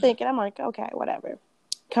 So I'm like, okay, whatever.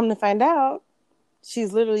 Come to find out,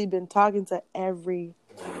 she's literally been talking to every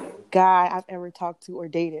guy I've ever talked to or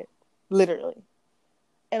dated. Literally.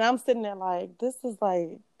 And I'm sitting there like, this is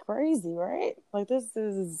like crazy, right? Like this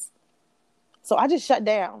is... So I just shut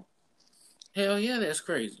down. Hell yeah, that's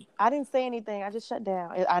crazy. I didn't say anything. I just shut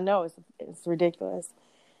down. I know it's ridiculous.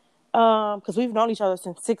 Because we've known each other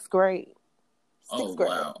since 6th grade. Sixth grade.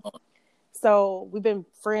 Wow. So we've been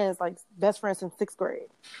friends, like best friends since 6th grade.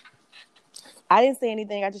 I didn't say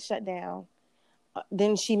anything. I just shut down.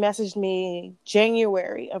 Then she messaged me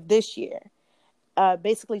January of this year,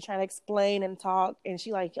 basically trying to explain and talk. And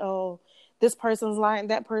she like, oh, this person's lying,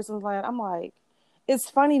 that person's lying. I'm like, it's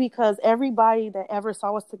funny because everybody that ever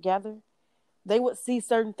saw us together, they would see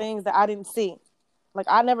certain things that I didn't see. Like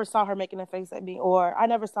I never saw her making a face at me, or I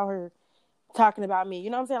never saw her talking about me. You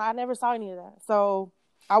know what I'm saying? I never saw any of that. So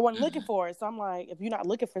I wasn't looking for it. So I'm like, if you're not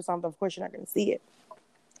looking for something, of course you're not going to see it.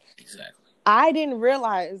 Exactly. I didn't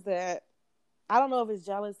realize that. I don't know if it's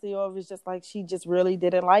jealousy or if it's just like she just really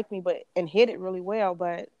didn't like me, and hid it really well.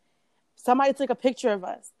 But somebody took a picture of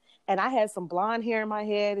us, and I had some blonde hair in my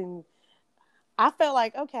head, and I felt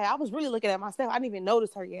like, okay, I was really looking at myself. I didn't even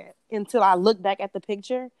notice her yet until I looked back at the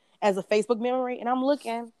picture as a Facebook memory, and I'm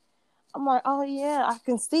looking. I'm like, oh yeah, I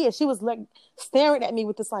can see it. She was like staring at me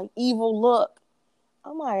with this like evil look.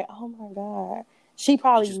 I'm like, oh my God. She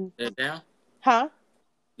probably... Did you take it down? Huh?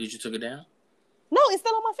 Did you take it down? No, it's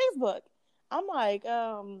still on my Facebook. I'm like,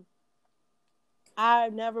 I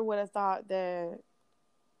never would have thought that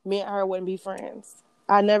me and her wouldn't be friends.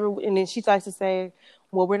 I never... And then she likes to say,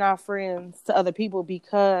 well, we're not friends to other people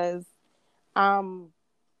because I'm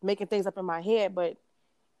making things up in my head. But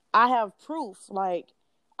I have proof. Like,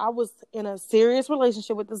 I was in a serious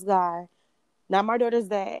relationship with this guy, not my daughter's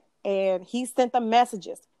dad, and he sent the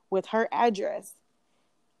messages with her address.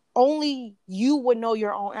 Only you would know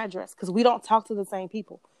your own address because we don't talk to the same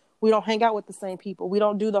people. We don't hang out with the same people. We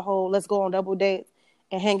don't do the whole let's go on double dates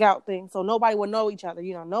and hang out thing. So nobody will know each other.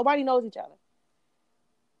 Nobody knows each other.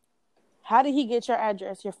 How did he get your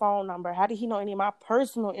address, your phone number? How did he know any of my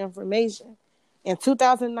personal information in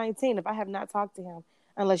 2019 if I have not talked to him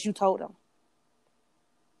unless you told him?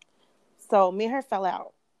 So me and her fell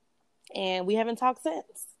out, and we haven't talked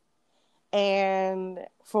since. And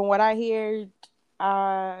from what I hear,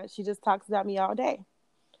 she just talks about me all day.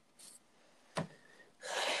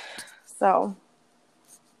 So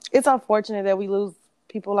it's unfortunate that we lose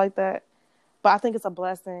people like that, but I think it's a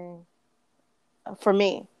blessing for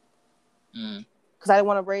me. Because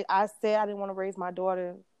I said I didn't want to raise my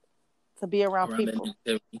daughter to be around people.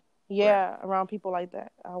 Yeah, right. Around people like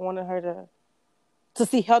that. I wanted her to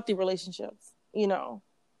see healthy relationships, you know.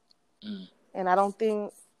 And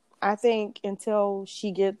I think until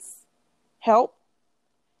she gets help,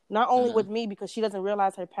 not only with me, because she doesn't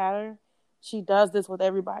realize her pattern, she does this with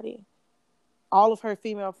everybody. All of her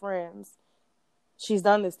female friends, she's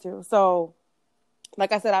done this to. So,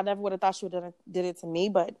 like I said, I never would have thought she would have did it to me,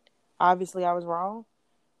 but obviously I was wrong.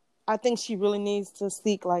 I think she really needs to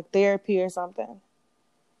seek like therapy or something.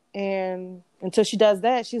 And until she does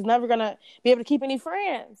that, she's never going to be able to keep any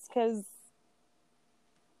friends because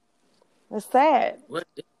it's sad. What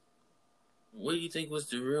do you think was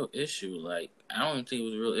the real issue? Like, I don't even think it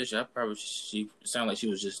was a real issue. She sounded like she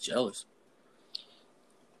was just jealous.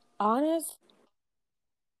 Honest?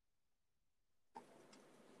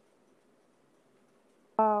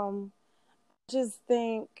 Just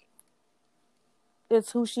think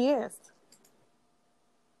it's who she is.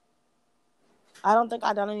 I don't think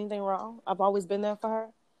I've done anything wrong. I've always been there for her.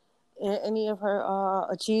 In any of her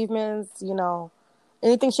achievements, you know,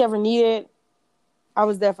 anything she ever needed, I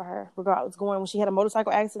was there for her. Regardless, when she had a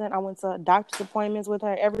motorcycle accident, I went to doctor's appointments with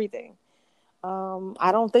her, everything.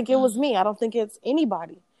 I don't think it was me. I don't think it's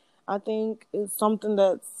anybody. I think it's something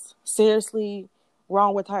that's seriously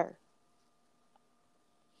wrong with her.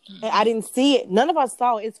 And I didn't see it. None of us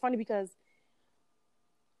saw it. It's funny because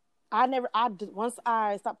once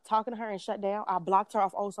I stopped talking to her and shut down, I blocked her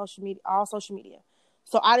off all social media.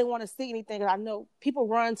 So I didn't want to see anything. Because I know people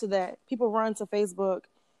run to that. People run to Facebook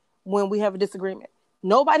when we have a disagreement.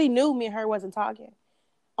 Nobody knew me and her wasn't talking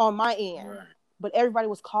on my end. Right. But everybody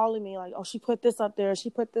was calling me like, oh, she put this up there. She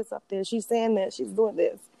put this up there. She's saying this. She's doing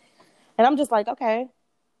this. And I'm just like, okay,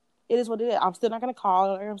 it is what it is. I'm still not going to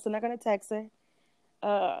call her. I'm still not going to text her.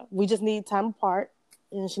 We just need time apart,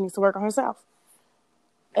 and she needs to work on herself.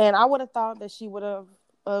 And I would have thought that she would have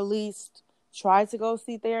at least tried to go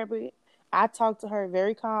see therapy. I talked to her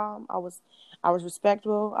very calm. I was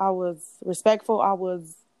respectful. I was respectful. I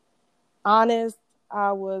was honest.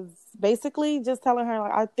 I was basically just telling her,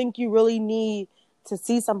 like, I think you really need to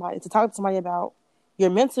see somebody, to talk to somebody about your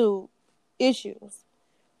mental issues.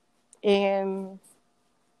 And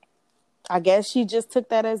I guess she just took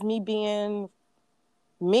that as me being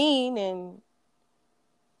mean, and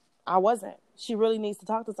I wasn't. She really needs to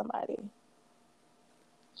talk to somebody.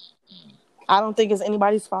 I don't think it's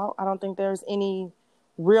anybody's fault. I don't think there's any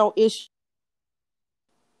real issue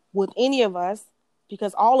with any of us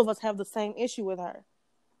because all of us have the same issue with her.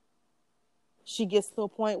 She gets to a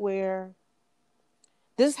point where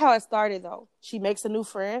this is how it started, though. She makes a new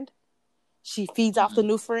friend. She feeds off the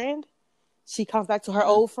new friend. She comes back to her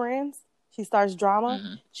old friends. She starts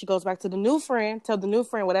drama. She goes back to the new friend, tell the new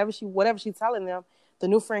friend whatever she's telling them. The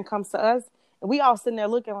new friend comes to us, and we all sitting there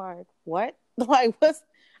looking like, what? Like, what's?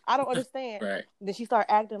 I don't understand. Right. Then she started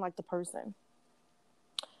acting like the person.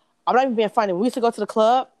 I'm not even being funny. When we used to go to the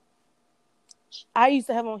club, I used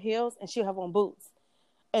to have on heels, and she'll have on boots.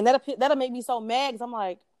 And that'll make me so mad, because I'm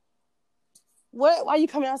like, what? Why are you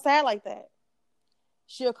coming outside like that?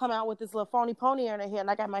 She'll come out with this little phony pony in her hair, and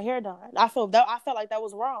I got my hair done. I felt like that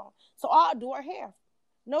was wrong. So I'll do her hair,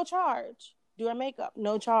 no charge. Do her makeup,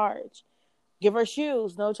 no charge. Give her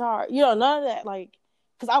shoes, no charge. You know, none of that. Like,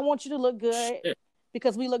 because I want you to look good.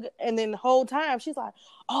 Because we look, and then the whole time she's like,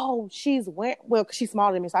 "Oh, she's wearing." Well, cause she's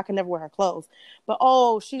smaller than me, so I can never wear her clothes. But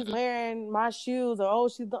oh, she's wearing my shoes, or oh,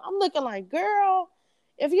 I'm looking like, girl,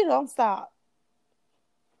 if you don't stop,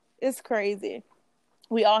 it's crazy.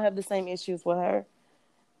 We all have the same issues with her.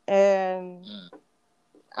 And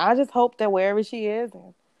I just hope that wherever she is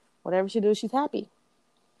and whatever she does, she's happy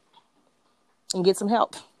and get some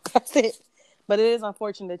help. That's it. But it is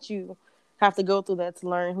unfortunate that you have to go through that to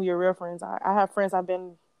learn who your real friends are. I have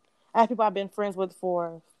people I've been friends with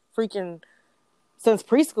for freaking since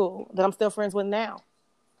preschool that I'm still friends with now.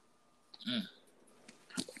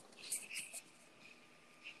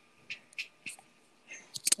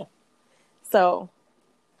 So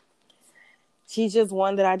she's just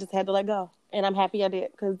one that I just had to let go. And I'm happy I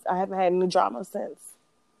did, because I haven't had any drama since.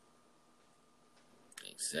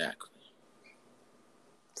 Exactly.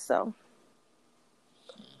 So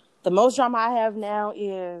The most drama I have now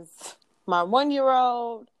is my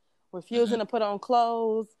 1-year-old refusing to put on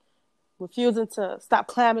clothes, refusing to stop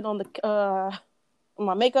clamming on the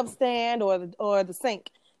my makeup stand or the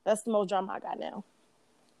sink. That's the most drama I got now.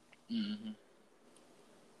 Mm-hmm.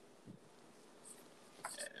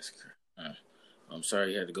 That's I'm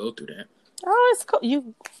sorry you had to go through that. Oh, it's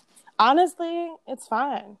cool. Honestly, it's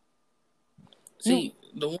fine. See,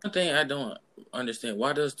 the one thing I don't understand,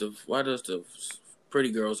 why does the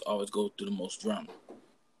pretty girls always go through the most drama?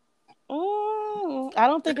 I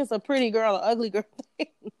don't think it's a pretty girl or ugly girl thing.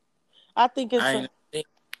 I think it's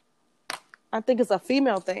a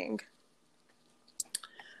female thing.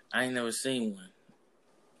 I ain't never seen one.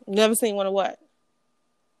 Never seen one of what?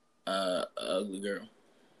 An ugly girl.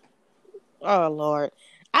 Oh Lord.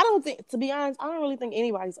 I don't think, to be honest, I don't really think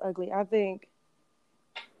anybody's ugly. I think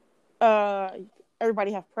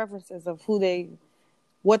everybody have preferences of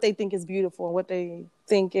what they think is beautiful and what they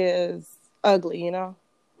think is ugly, you know?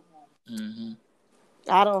 Mm-hmm.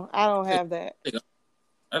 I don't have that.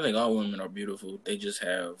 I think all women are beautiful. They just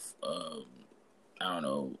have I don't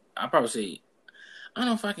know. I don't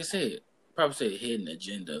know if I can say it. Probably say a hidden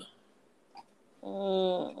agenda.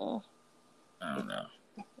 Mm, I don't know.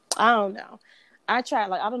 I don't know. I try,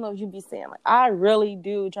 I don't know if you be saying, I really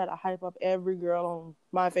do try to hype up every girl on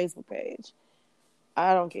my Facebook page.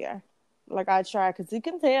 I don't care. I try, because you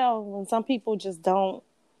can tell when some people just don't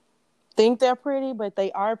think they're pretty, but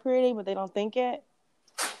they are pretty, but they don't think it.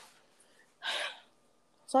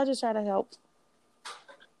 So I just try to help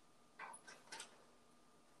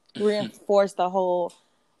reinforce the whole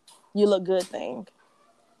you look good thing.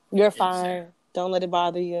 You're fine. Exactly. Don't let it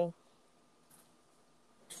bother you.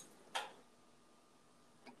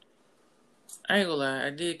 I ain't gonna lie,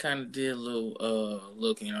 I did kind of did a little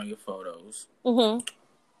looking on your photos. Mm-hmm.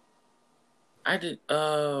 I did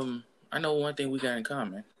I know one thing we got in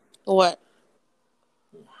common. What?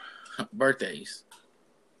 Birthdays.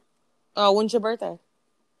 Oh, when's your birthday?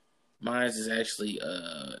 Mine is actually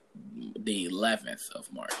the 11th of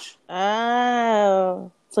March.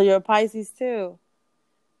 Oh, so you're a Pisces too?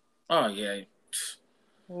 Oh yeah.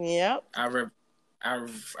 Yep. I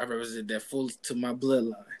represent that fully to my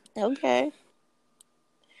bloodline. Okay.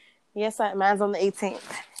 Yes, mine's on the 18th,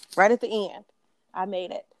 right at the end. I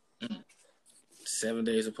made it. 7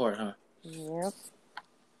 days apart, huh? Yep.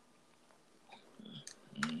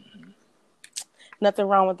 Mm-hmm. Nothing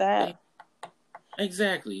wrong with that.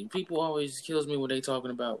 Exactly. People always kills me when they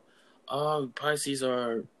talking about, oh, Pisces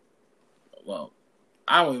are, well,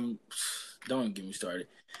 don't even get me started.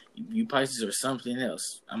 You Pisces are something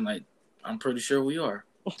else. I'm like, I'm pretty sure we are.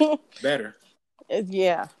 Better.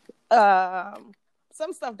 Yeah.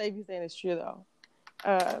 Some stuff they be saying is true though.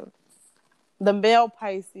 The male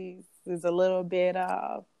Pisces is a little bit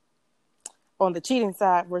on the cheating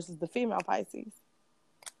side versus the female Pisces.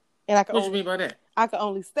 And what you mean by that? I can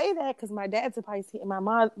only say that because my dad's a Pisces and my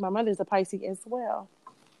mother's a Pisces as well.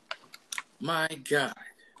 My God.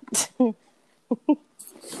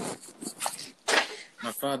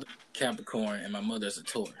 My father's Capricorn and my mother's a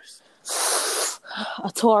Taurus. A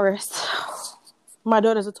Taurus. My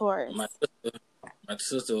daughter's a Taurus. My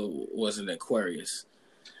sister was an Aquarius.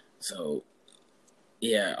 So,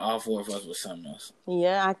 yeah, all four of us was something else.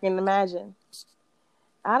 Yeah, I can imagine.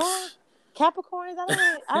 Capricorns,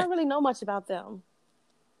 I don't really know much about them.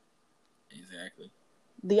 Exactly.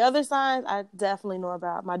 The other signs I definitely know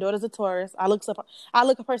about. My daughter's a Taurus. I look up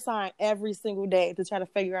her sign every single day to try to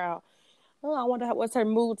figure out, I wonder what's her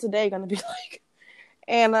mood today going to be like.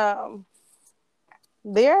 And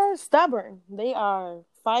they're stubborn. They are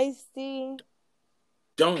feisty.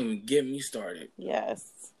 Don't even get me started.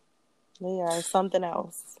 Yes. They are something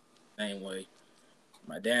else. Same way.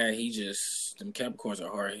 My dad, them Capricorns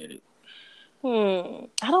are hard-headed.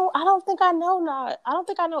 I don't think I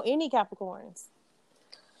know any Capricorns.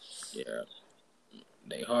 Yeah.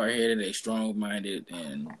 They hard-headed, they strong-minded,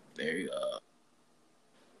 and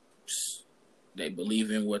they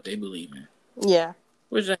believe in what they believe in. Yeah.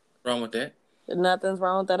 Which ain't wrong with that. Nothing's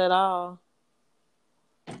wrong with that at all.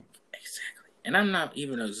 Exactly. And I'm not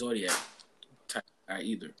even a zodiac type guy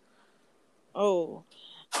either. Oh.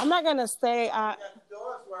 I'm not going to say I'm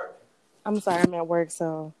sorry, I'm at work,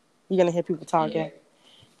 so you're going to hear people talking.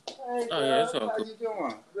 Oh, yeah, that's all cool. How you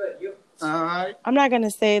doing? Good. All right. I'm not going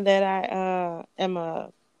to say that I am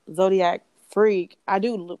a zodiac freak. I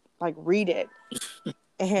do, read it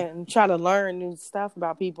and try to learn new stuff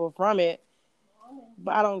about people from it.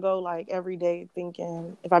 But I don't go, every day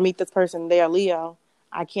thinking, if I meet this person, they are Leo,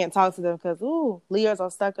 I can't talk to them because, Leos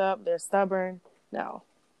are stuck up, they're stubborn. No.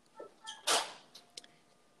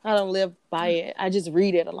 I don't live by it. I just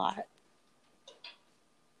read it a lot.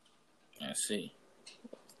 I see.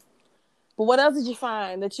 But what else did you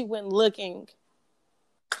find that you went looking?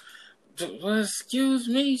 Well, excuse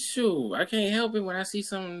me, shoot. I can't help it when I see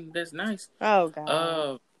something that's nice. Oh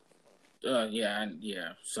God.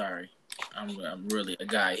 Yeah. Sorry, I'm really a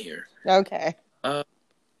guy here. Okay. Uh,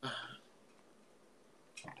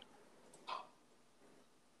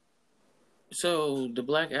 so the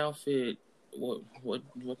black outfit. What?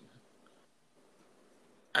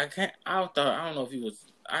 I can't. I don't know if he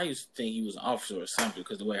was. I used to think he was an officer or something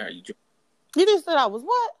because the way how you dress. You just said I was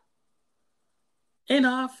what? An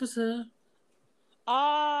officer. But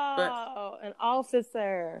Oh, an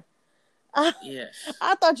officer. I yes.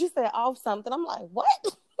 thought you said off something. I'm like, what?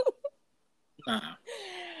 Nah.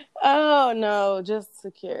 Oh no, just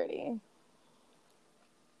security.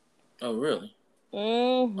 Oh really?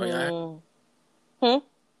 Mm-hmm. Hmm?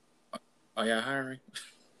 Are y'all hiring?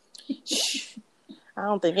 I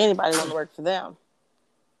don't think anybody want to work for them.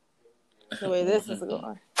 The way this is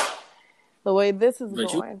going. The way this is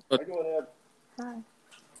But you. going. Hi.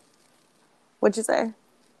 What'd you say?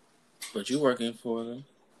 But you working for them?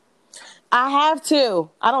 I have to.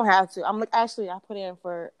 I don't have to. Actually, I put in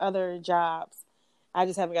for other jobs. I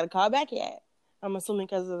just haven't got a call back yet. I'm assuming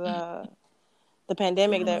because of the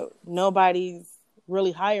pandemic that nobody's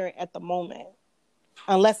really hiring at the moment,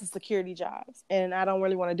 unless it's security jobs. And I don't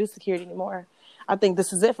really want to do security anymore. I think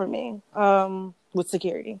this is it for me with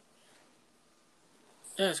security.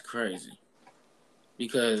 That's crazy.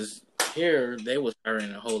 Because here they was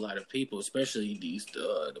hiring a whole lot of people, especially these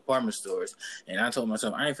department stores. And I told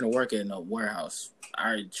myself, I ain't finna work at no warehouse. I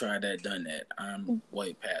already tried that, done that. I'm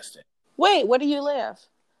way past it. Wait, where do you live?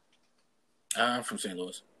 I'm from St.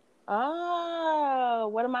 Louis. Oh,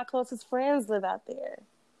 one of my closest friends live out there.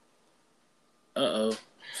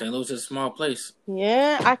 St. Louis is a small place.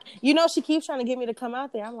 Yeah, she keeps trying to get me to come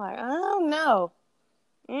out there. I'm like, I don't know.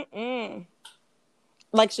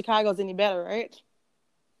 Like Chicago's any better, right?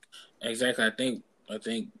 Exactly. I think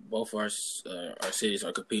both our cities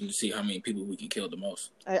are competing to see how many people we can kill the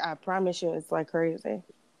most. I promise you, it's like crazy.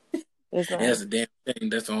 It's not. And that's a damn thing.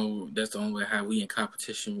 That's the only way how we in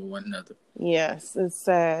competition with one another. Yes, it's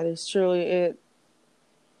sad. It's truly it.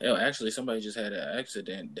 Yo, actually, somebody just had an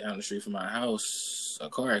accident down the street from my house, a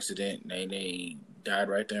car accident, and they died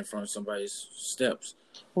right there in front of somebody's steps.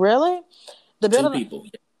 Really? Two people.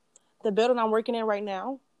 The building I'm working in right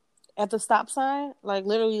now, at the stop sign, like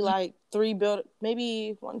literally like three buildings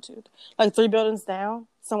down,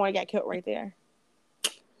 someone got killed right there.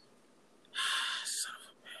 Son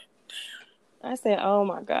of a I said, oh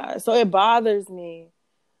my God. So it bothers me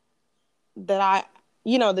that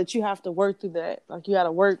that you have to work through that. Like you got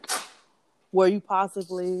to work where you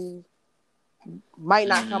possibly might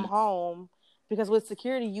not come home, because with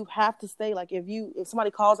security, you have to stay. Like if somebody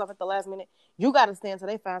calls off at the last minute, you got to stay until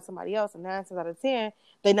they find somebody else. And 9 times out of 10,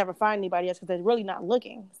 they never find anybody else because they're really not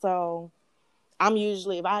looking. So I'm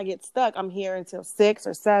usually, if I get stuck, I'm here until 6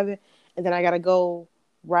 or 7, and then I got to go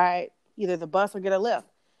ride either the bus or get a lift.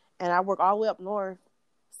 And I work all the way up north,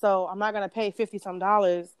 so I'm not gonna pay $50-some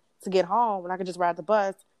to get home when I could just ride the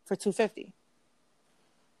bus for $250.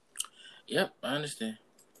 Yep, I understand.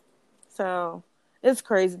 So it's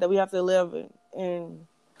crazy that we have to live and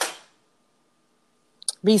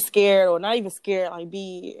be scared, or not even scared, like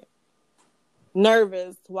be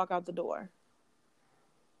nervous to walk out the door.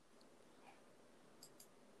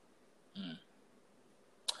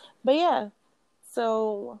 But yeah,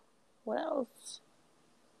 so what else?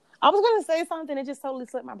 I was gonna say something, it just totally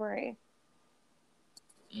slipped my brain.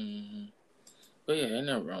 But yeah, ain't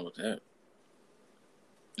nothing wrong with that.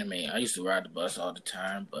 I mean, I used to ride the bus all the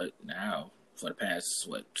time, but now for the past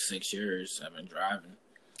 6 years, I've been driving.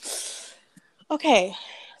 Okay,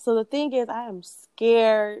 so the thing is, I am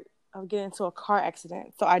scared of getting into a car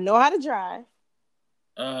accident. So I know how to drive.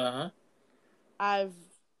 I've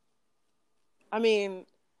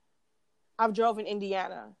drove in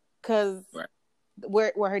Indiana because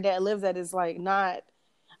where her dad lives at is like not.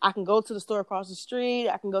 I can go to the store across the street.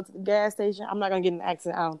 I can go to the gas station. I'm not gonna get in an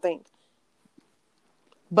accident, I don't think.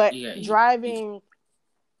 But driving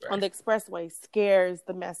on the expressway scares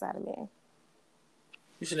the mess out of me.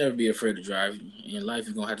 You should never be afraid to drive. In life,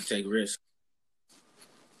 you're gonna have to take risks.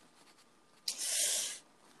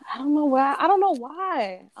 I don't know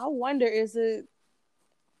why. I wonder, is it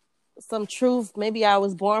some truth? Maybe I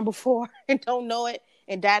was born before and don't know it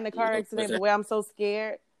and died in a car accident the way I'm so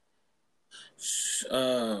scared.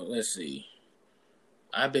 Let's see.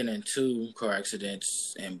 I've been in 2 car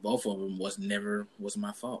accidents, and both of them was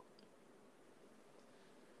my fault.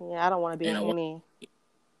 Yeah, I don't want to be in any.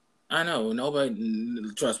 I know nobody.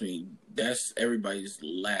 Trust me, that's everybody's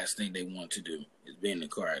last thing they want to do is be in a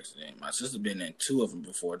car accident. My sister been in 2 of them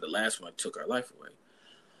before. The last one took her life away.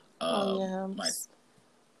 Oh yeah. My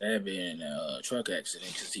dad been in a truck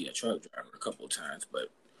accident because he a truck driver a couple of times, but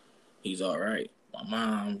he's all right. My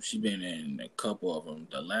mom, she been in a couple of them.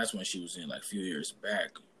 The last one she was in like a few years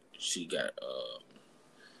back, she got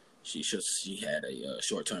she had a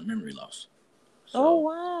short-term memory loss. So, Oh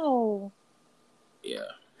wow.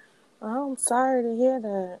 yeah. I'm sorry to hear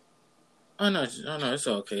that. Oh no, it's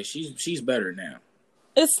okay. She's better now.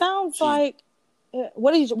 It sounds She's like.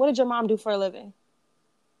 What did your mom do for a living?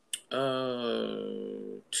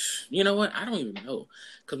 you know what? I don't even know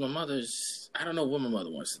because my mother's. I don't know what my mother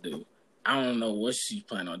wants to do. I don't know what she's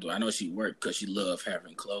planning on doing. I know she worked because she loved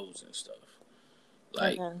having clothes and stuff.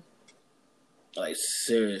 Like, Okay. like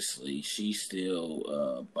seriously, she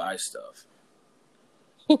still buys stuff.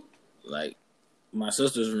 Like, my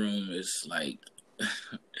sister's room is like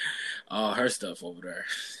all her stuff over there.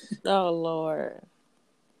 Oh Lord.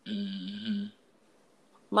 Mm-hmm.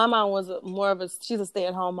 My mom was she's a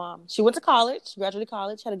stay-at-home mom. She went to college, graduated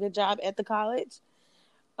college, had a good job at the college.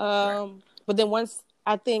 Right. But then once,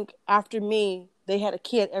 I think after me, they had a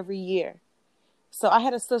kid every year. So I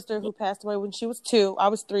had a sister who passed away when she was 2. I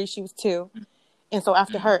was 3, she was 2. And so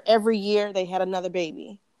after her, every year they had another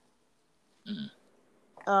baby.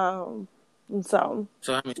 And so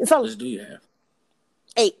how many it's a siblings do you have?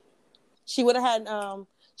 8. She would have had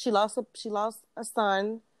she lost a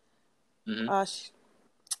son. Mm-hmm.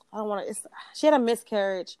 I don't want to. She had a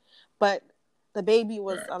miscarriage, but the baby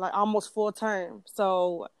was Right. like almost full term.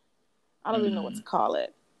 So I don't even know what to call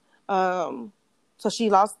it. So she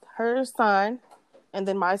lost her son, and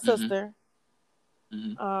then my sister,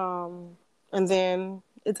 and then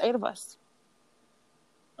it's 8 of us.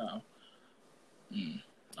 Oh. I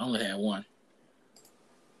only had one.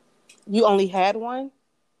 You only had one?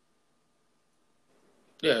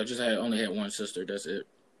 Yeah, I only had one sister. That's it.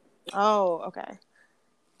 Oh, okay.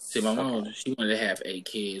 See, my mom, she wanted to have 8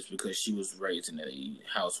 kids because she was raised in a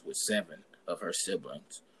house with 7 of her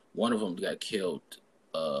siblings. One of them got killed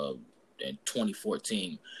in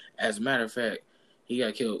 2014. As a matter of fact, he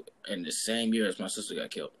got killed in the same year as my sister got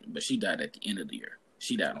killed, but she died at the end of the year.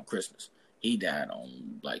 She died on Christmas. He died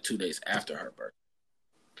on like 2 days after her birth.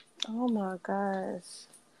 Oh my gosh.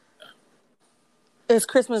 Is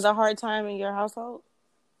Christmas a hard time in your household?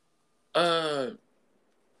 For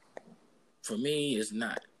me, it's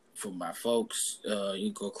not. For my folks,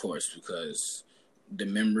 you go, of course, because the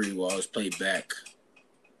memory will always play back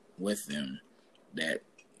with them that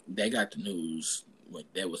they got the news when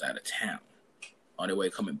they was out of town on their way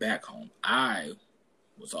coming back home. I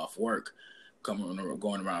was off work, going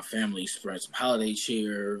around family, spreading some holiday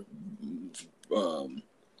cheer,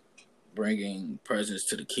 bringing presents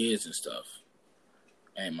to the kids and stuff.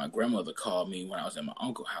 And my grandmother called me when I was at my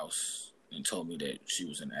uncle's house and told me that she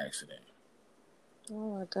was in an accident.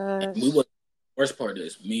 Oh my gosh. And worst part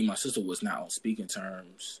is me and my sister was not on speaking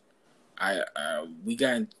terms. We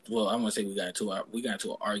got into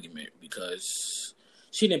an argument because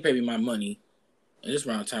she didn't pay me my money. And this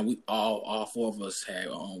round of time, we all 4 of us had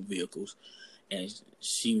our own vehicles, and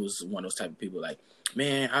she was one of those type of people like,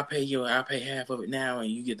 man, I'll pay half of it now,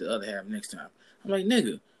 and you get the other half next time. I'm like,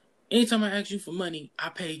 nigga, anytime I ask you for money, I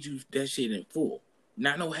paid you that shit in full.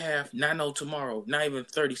 Not no half, not no tomorrow, not even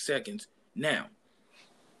 30 seconds now.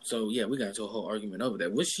 So, yeah, we got into a whole argument over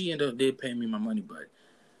that, which she ended up did pay me my money, but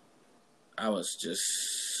I was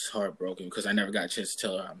just heartbroken because I never got a chance to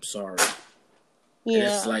tell her I'm sorry. Yeah.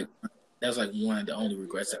 That's like one of the only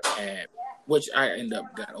regrets I've had, which I end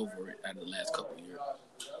up got over it out of the last couple of years.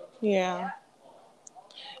 Yeah.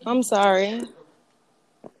 I'm sorry.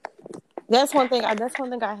 That's one thing I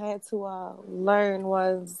had to learn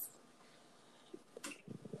was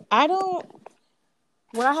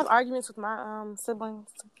when I have arguments with my siblings,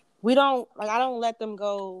 I don't let them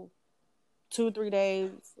go 2-3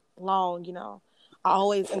 days long, I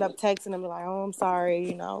always end up texting them like, oh, I'm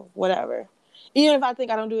sorry, whatever. Even if I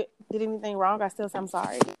think I don't did anything wrong, I still say I'm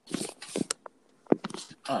sorry.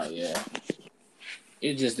 Oh, yeah.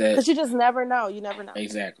 It's just that... Because you just never know. You never know.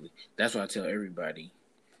 Exactly. That's what I tell everybody.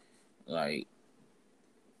 Like,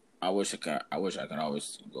 I wish I could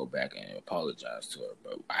always go back and apologize to her,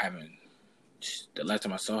 but I haven't. The last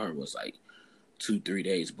time I saw her was like 2-3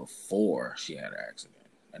 days before she had her accident,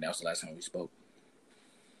 and that was the last time we spoke.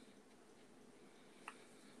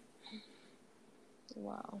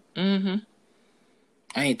 Wow. Mm-hmm.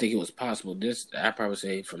 I didn't think it was possible. I probably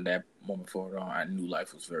say from that moment forward on, I knew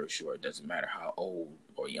life was very short. It doesn't matter how old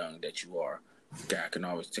or young that you are, God can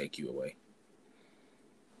always take you away.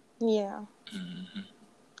 Yeah. Mm-hmm.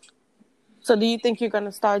 So do you think you're going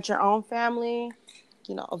to start your own family,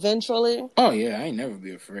 eventually? Oh yeah, I ain't never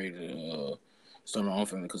be afraid to start my own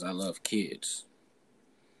family because I love kids.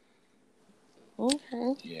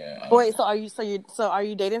 Okay. Yeah. Wait, so are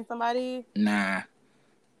you dating somebody? Nah,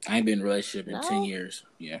 I ain't been in a relationship in 10 No. years.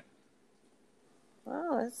 Yeah.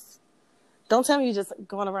 Oh, don't tell me you're just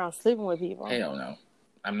going around sleeping with people. Hell no.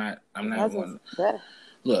 I'm not That's one. better.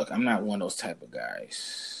 Look, I'm not one of those type of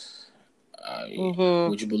guys. Mm-hmm.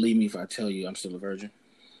 Would you believe me if I tell you I'm still a virgin?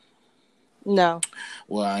 No.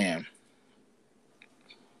 Well, I am.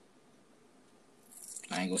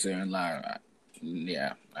 I ain't gonna sit here and lie.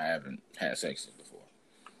 I haven't had sex before.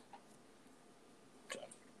 So.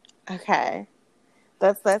 Okay.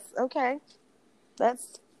 That's okay.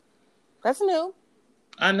 That's new.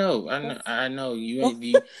 I know. That's, You ain't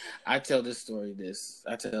be. I tell this story.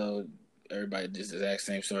 I tell everybody this exact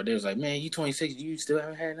same story. They was like, "Man, you 26, you still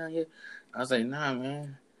haven't had none yet?" I was like, "Nah,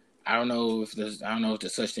 man. I don't know if there's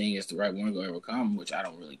such thing as the right one gonna ever come, which I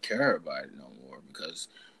don't really care about it no more because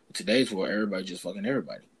today's world, everybody just fucking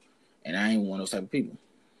everybody, and I ain't one of those type of people."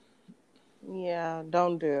 yeah,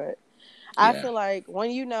 don't do it. I Yeah, feel like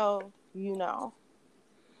when you know, you know.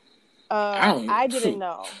 I don't. I didn't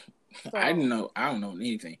know. I didn't So know. I don't know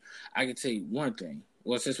anything. I can tell you one thing.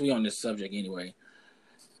 Well, since we on this subject anyway,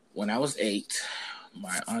 when I was 8,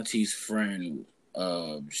 my auntie's friend,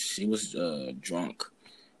 she was drunk,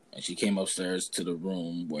 and she came upstairs to the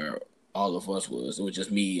room where all of us was. It was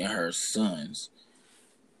just me and her sons.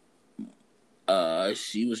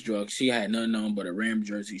 She was drunk. She had nothing on but a Ram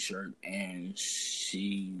jersey shirt, and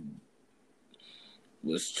she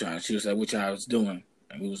was trying. She was like, "What y'all was doing?"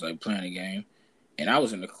 And we was like playing a game, and I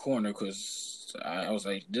was in the corner because I was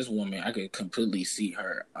like, "This woman, I could completely see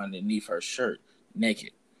her underneath her shirt,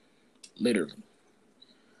 naked, literally."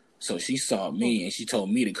 So she saw me and she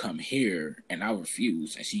told me to come here, and I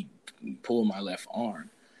refused. And she pulled my left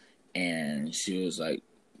arm, and she was like,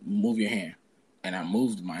 "Move your hand," and I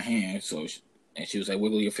moved my hand. And she was like,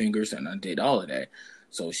 "Wiggle your fingers," and I did all of that.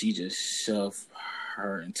 So she just shoved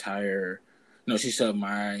her entire. No, she shoved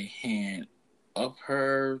my hand up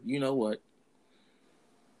her. You know what?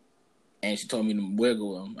 And she told me to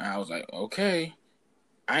wiggle them. I was like, "Okay."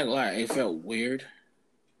 I ain't gonna lie, it felt weird,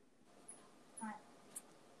 yeah,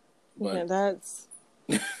 but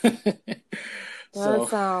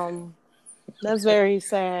so. that's very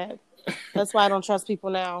sad. That's why I don't trust people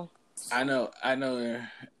now. I know,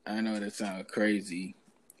 that sounds crazy.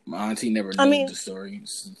 My auntie never I knew mean, the story,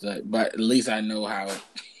 but at least I know how.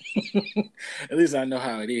 At least I know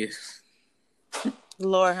how it is.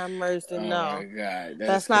 Lord have mercy. Oh my No, god, that's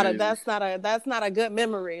that's not a crazy. that's not a that's not a good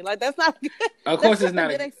memory. Like that's not Of that's course, it's not a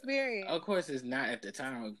not good a. experience. Of course, it's not at the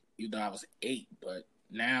time. You know, I was 8, but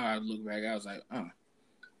now I look back, I was like, oh,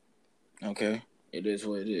 okay, it is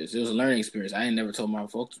what it is. It was a learning experience. I ain't never told my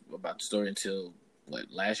folks about the story until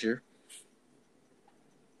last year.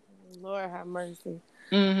 Lord have mercy.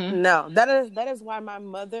 Mm-hmm. No, that is why my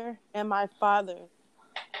mother and my father,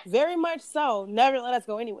 very much so, never let us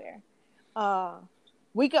go anywhere.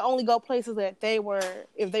 We could only go places that if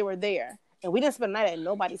they were there, and we didn't spend the night at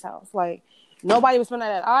nobody's house. Like nobody would spend the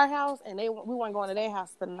night at our house, and we weren't going to their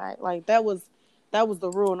house for the night. Like that was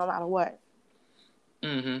the rule, no matter what.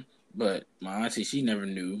 Mm-hmm. But my auntie, she never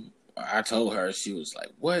knew. I told her, she was like,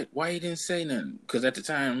 "What? Why you didn't say nothing?" Because at the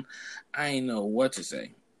time, I didn't know what to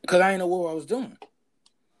say. Because I didn't know what I was doing.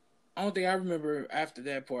 Only thing I remember after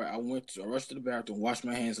that part, I rushed to the bathroom, washed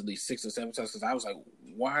my hands at least 6 or 7 times because I was like,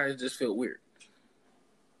 "Why does this feel weird?"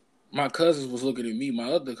 My cousins was looking at me. My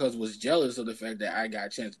other cousin was jealous of the fact that I got a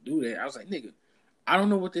chance to do that. I was like, "Nigga, I don't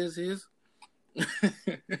know what this is."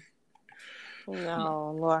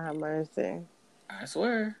 No, Lord have mercy. I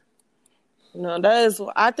swear. No,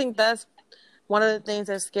 I think that's one of the things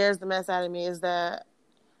that scares the mess out of me is that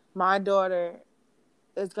my daughter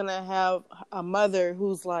is gonna have a mother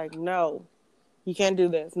who's like, no, you can't do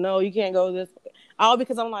this. No, you can't go this way. All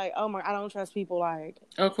because I'm like, oh my, I don't trust people. Like,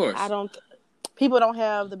 Of course. People don't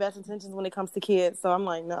have the best intentions when it comes to kids. So I'm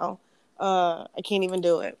like, no, I can't even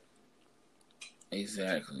do it.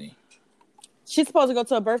 Exactly. She's supposed to go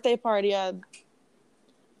to a birthday party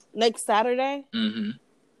next Saturday. Mm-hmm.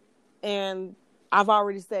 And I've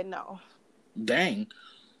already said no. Dang.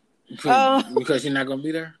 Because you're not going to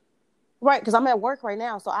be there? Right, because I'm at work right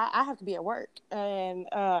now, so I have to be at work, and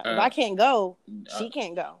if I can't go, she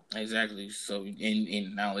can't go. Exactly. So,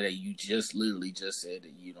 and not only that, you just literally just said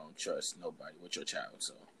that you don't trust nobody with your child.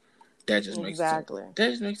 So that just makes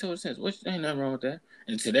total sense. Ain't nothing wrong with that.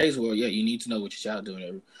 In today's world, yeah, you need to know what your child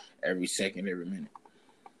doing every second, every minute.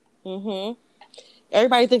 Mm-hmm.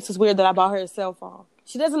 Everybody thinks it's weird that I bought her a cell phone.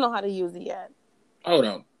 She doesn't know how to use it yet. Hold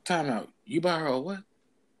on, time out. You buy her a what?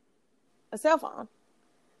 A cell phone.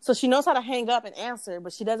 So she knows how to hang up and answer,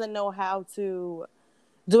 but she doesn't know how to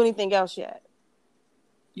do anything else yet.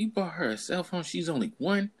 You bought her a cell phone? She's only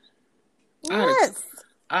 1? Yes.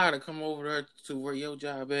 I had to come over there to where your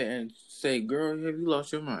job at and say, girl, have you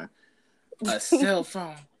lost your mind? A cell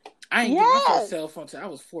phone? I ain't get my first cell phone until I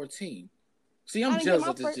was 14. See, I'm jealous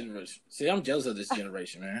of this generation. I'm jealous of this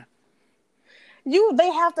generation, man.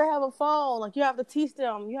 They have to have a phone. Like, you have to teach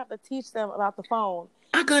them. You have to teach them about the phone.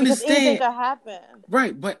 I can understand. Because anything could happen.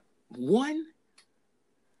 Right, but 1?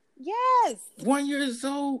 Yes. 1 years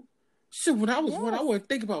old? Shoot, when I was 1, I wasn't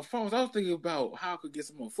thinking about phones. I was thinking about how I could get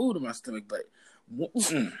some more food in my stomach, but...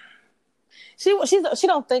 She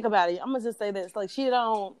don't think about it. I'm going to just say this. Like, she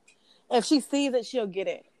don't... If she sees it, she'll get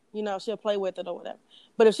it. You know, she'll play with it or whatever.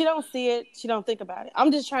 But if she don't see it, she don't think about it.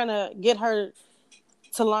 I'm just trying to get her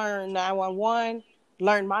to learn 911,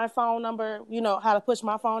 learn my phone number, you know, how to push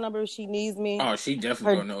my phone number if she needs me. Oh, she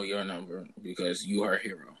definitely gonna know your number because you her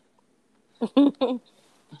hero.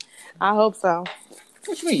 I hope so.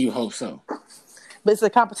 What you mean you hope so? But it's a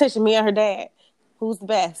competition, me and her dad. Who's the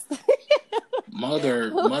best? Mother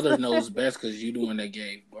knows best because you the one that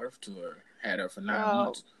gave birth to her, had her for 9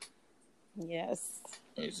 months. Yes.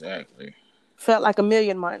 Exactly. Felt like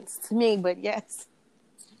 1,000,000 months to me, but yes.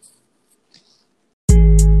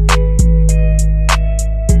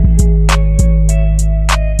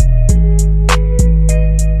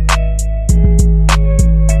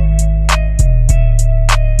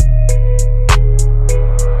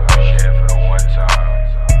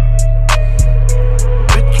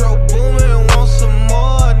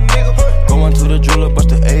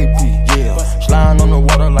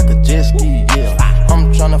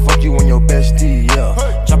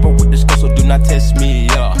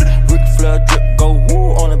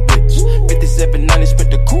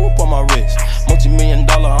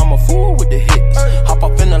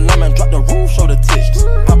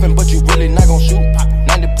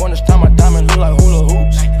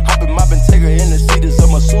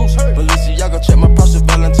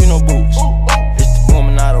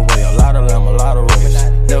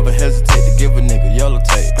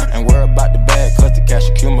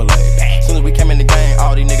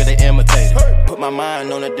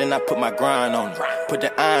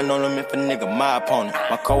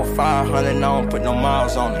 My code 500, I don't put no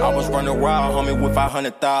miles on it. I was running wild, homie, with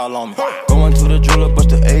 500,000 on me. Going to the jeweler, bust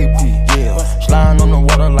the AP, yeah. Sliding on the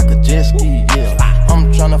water like a jet ski, yeah.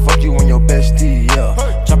 I'm tryna fuck you and your bestie, yeah.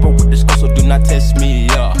 Chopper with the skull, so do not test me,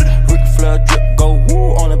 yeah. Ric Flair drip, go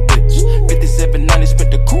woo on a bitch. 5790,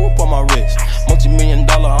 spent the coupe on my wrist.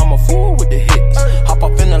 Multi-million-dollar, I'm a fool with the hits. Hop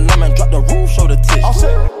up in the lemon, drop the roof, show the tits.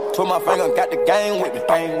 Twirl my finger, got the gang with me.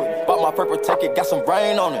 Bought my purple ticket, got some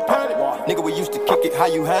brain on it. Nigga, we used to kick it, how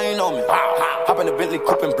you hang on me? Hop in the Bentley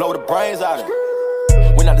coupe and blow the brains out of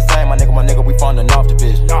it. We not the same, my nigga, we funding off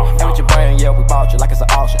division. Give it your brain, yeah, we bought you like it's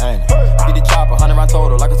an auction, ain't it? Get the chopper, 100 round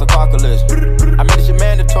total, like it's a car collision. I made this shit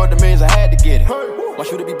mandatory, the means I had to get it.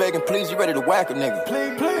 Want you to be begging, please, you ready to whack a nigga.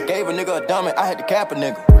 I gave a nigga a dummy, I had to cap a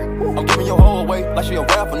nigga. I'm giving your whole away like she a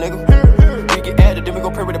rapper, nigga. Get added, then we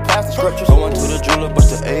go pray with the pastor scriptures. Going to the jeweler,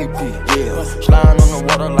 bust the AP, yeah. Sliding on the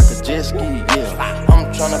water like a jet ski, yeah.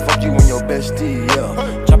 I'm tryna fuck you and your bestie,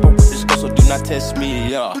 yeah. Chopper with this girl, so do not test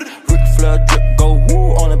me, yeah. Ric Flair drip, go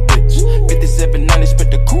woo on a bitch. 5790,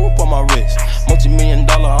 spent the coupe on my wrist.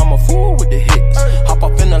 Multi-million-dollar, I'm a fool with the hits. Hop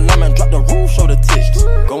up in the lemon, drop the roof, show the tits.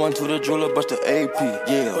 Going to the jeweler, bust the AP,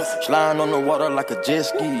 yeah. Sliding on the water like a jet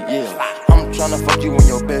ski, yeah. I'm tryna fuck you and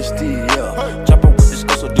your bestie, yeah. Chopper with this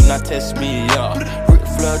girl, so do not test me, yeah. Ric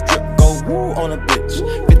Flair drip, go woo on a bitch.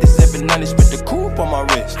 5790, spent the coupe on my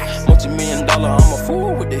wrist. Multi-million-dollar, I'm a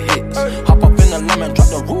fool with the hits. Hop up in the lemon, drop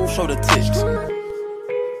the roof, show the tits.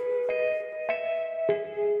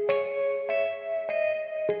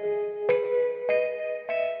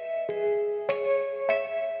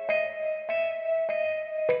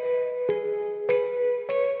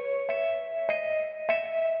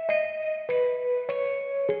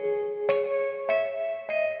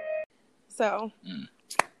 So,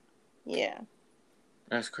 yeah.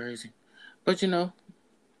 That's crazy. But you know,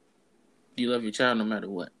 you love your child no matter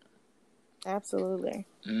what. Absolutely.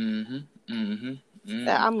 Mm-hmm.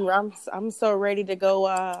 I'm so ready to go.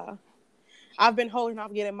 I've been holding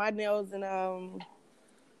off getting my nails and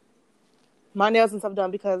stuff done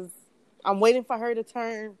because I'm waiting for her to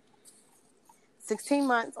turn 16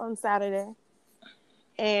 months on Saturday,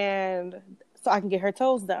 and so I can get her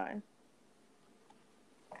toes done.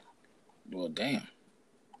 Well, damn.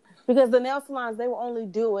 Because the nail salons, they will only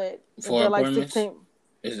do it if for they're like appointments? 16.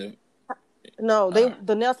 Is it? No,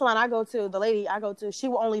 the nail salon I go to, the lady I go to, she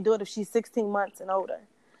will only do it if she's 16 months and older.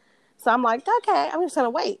 So I'm like, okay, I'm just gonna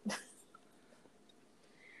wait.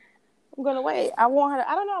 I'm gonna wait. I want her to,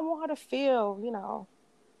 I don't know, I want her to feel,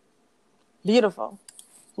 beautiful,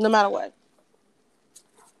 no matter what.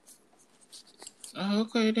 Oh,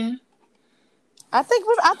 okay then. I think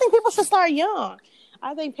people should start young.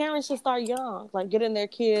 I think parents should start young, like getting their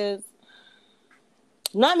kids,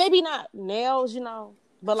 maybe not nails,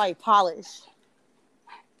 but like polish.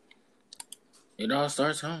 It all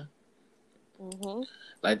starts home. Mm-hmm.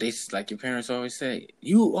 Like your parents always say,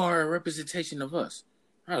 you are a representation of us.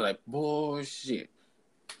 I was like, bullshit.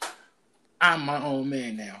 I'm my own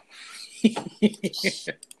man now.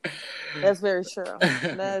 That's very true.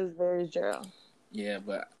 That is very true. Yeah,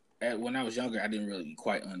 but when I was younger, I didn't really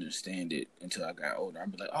quite understand it until I got older.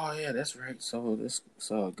 I'd be like, oh yeah, that's right. So it's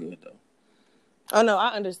all good though. Oh no, I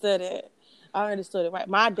understood it. I understood it right.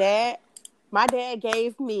 My dad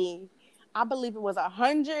gave me, I believe it was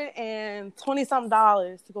 $120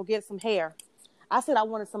 something to go get some hair. I said I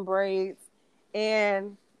wanted some braids,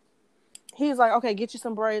 and he was like, "Okay, get you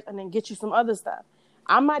some braids, and then get you some other stuff."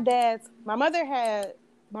 My mother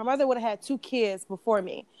would have had 2 kids before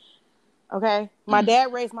me. Okay, my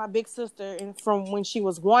dad raised my big sister from when she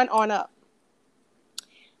was 1 on up.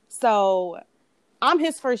 So I'm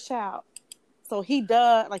his first child. So he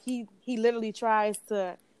does, like, he literally tries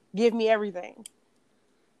to give me everything.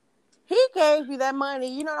 He gave me that money.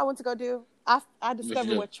 You know what I went to go do? I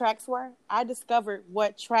discovered what tracks were. I discovered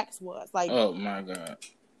what tracks was. Like, oh my God.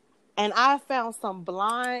 And I found some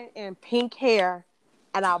blonde and pink hair,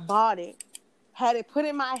 and I bought it. Had it put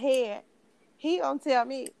in my head. He gonna tell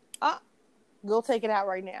me, go take it out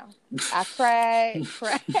right now. I cried.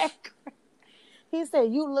 He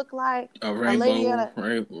said, you look like a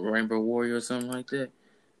rainbow warrior or something like that.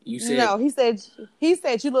 You said no. He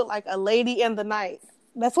said you look like a lady in the night.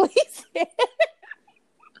 That's what he said.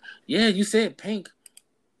 Yeah, you said pink.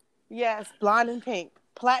 Yes, blonde and pink,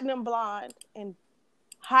 platinum blonde and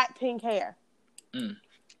hot pink hair. And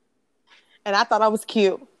I thought I was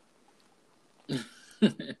cute.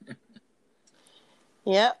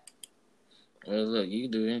 Yep. Well, look, you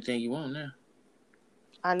can do anything you want now.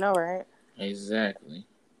 I know, right? Exactly.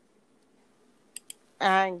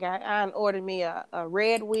 I ordered me a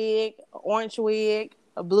red wig, an orange wig,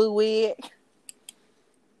 a blue wig.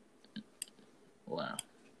 Wow.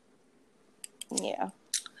 Yeah.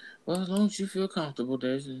 Well, as long as you feel comfortable,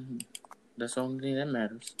 that's the only thing that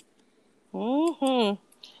matters. Mm-hmm.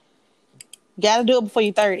 You gotta do it before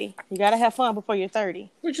you're 30. You gotta have fun before you're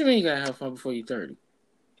 30. What you mean you gotta have fun before you're 30?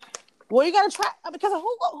 Well, you gotta try, because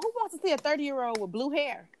who wants to see a 30-year-old with blue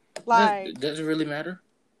hair? Like, does it really matter?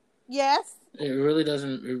 Yes. It really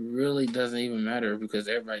doesn't. It really doesn't even matter because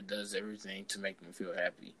everybody does everything to make them feel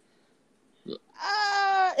happy.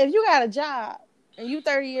 If you got a job and you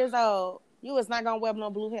 30 years old, you is not gonna wear no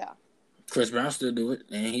blue hair. Chris Brown still do it,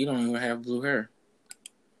 and he don't even have blue hair.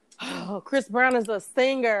 Oh, Chris Brown is a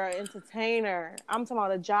singer, entertainer. I'm talking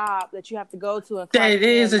about a job that you have to go to. And that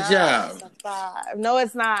is a job. No,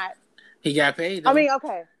 it's not. He got paid, though. I mean,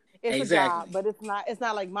 okay, it's a job, but it's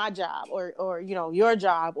not like my job or your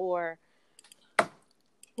job or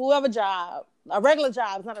whoever job. A regular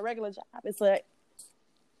job. It's not a regular job. It's a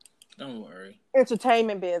don't worry.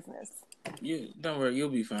 Entertainment business. Don't worry. You'll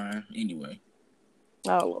be fine anyway.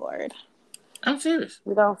 Oh Lord. I'm serious.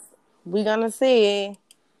 We gonna see.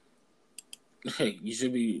 Hey, you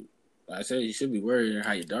should be. I said you should be worried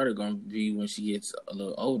how your daughter gonna be when she gets a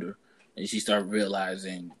little older and she start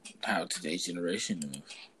realizing how today's generation is.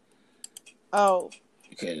 Oh.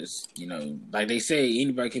 Because like they say,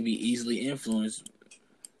 anybody can be easily influenced.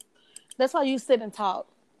 That's why you sit and talk.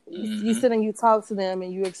 You sit and you talk to them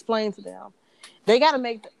and you explain to them. They gotta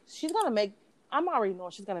make. I'm already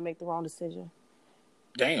knowing she's gonna make the wrong decision.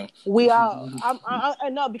 Damn. We all. I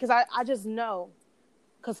know because I just know.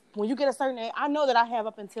 Because when you get a certain age, I know that I have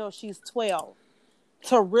up until she's 12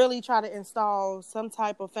 to really try to install some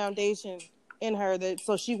type of foundation in her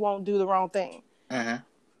so she won't do the wrong thing. Uh-huh.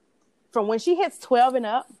 From when she hits 12 and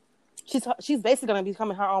up, she's basically going to be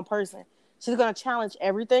becoming her own person. She's going to challenge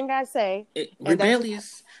everything I say.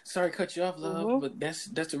 Rebellious. Sorry to cut you off, love, but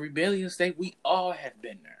that's a rebellious state. We all have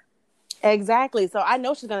been there. Exactly. So I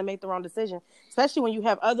know she's going to make the wrong decision, especially when you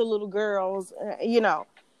have other little girls,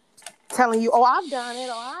 telling you, I've done it,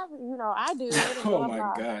 or I do it. Oh my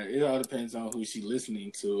God. It all depends on who she's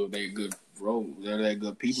listening to. If they're good they're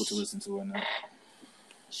good people to listen to or not.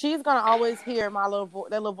 She's going to always hear that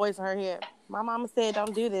little voice in her head. My mama said,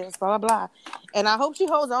 don't do this, blah, blah, blah. And I hope she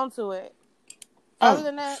holds on to it. Other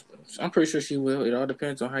than that, I'm pretty sure she will. It all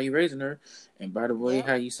depends on how you're raising her. And by the way,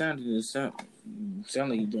 how you sounded, you sound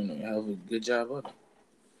like you're doing a hell of a good job of it.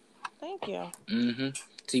 Thank you. Mm-hmm.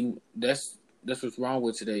 See, that's what's wrong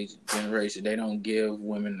with today's generation. They don't give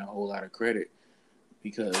women a whole lot of credit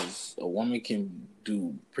because a woman can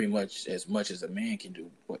do pretty much as a man can do,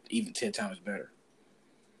 but even 10 times better.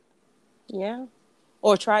 Yeah,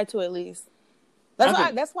 or try to at least.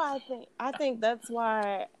 That's why I think that's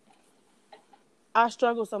why I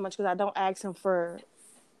struggle so much because I don't ask him for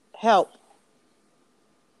help,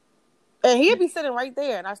 and he'd be sitting right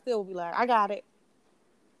there, and I still would be like, "I got it,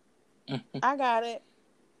 I got it."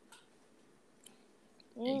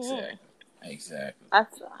 Exactly.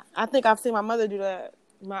 I think I've seen my mother do that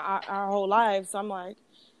our whole life, so I'm like,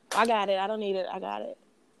 I got it. I don't need it. I got it.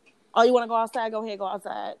 Oh, you want to go outside? Go ahead, go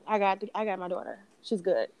outside. I got my daughter. She's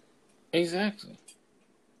good. Exactly.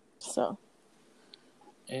 So.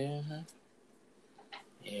 Yeah.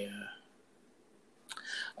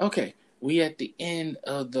 Okay, we at the end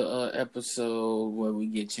of the episode where I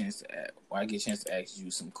get a chance to ask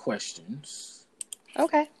you some questions.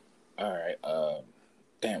 Okay. All right.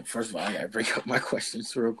 Damn. First of all, I gotta bring up my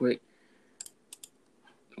questions real quick.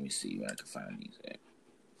 Let me see where I can find these at.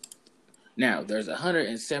 Now, there's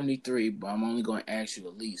 173, but I'm only going to ask you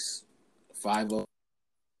at least 5 of.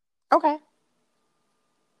 Okay.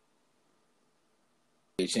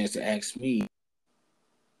 Get a chance to ask me.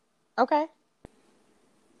 Okay.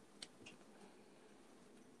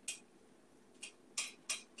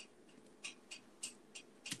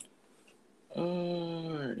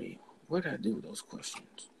 Alrighty. What did I do with those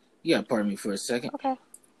questions? Yeah, pardon me for a second. Okay.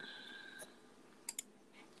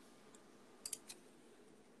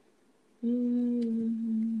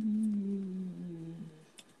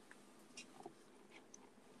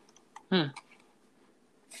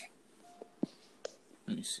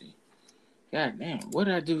 Let me see. God damn, what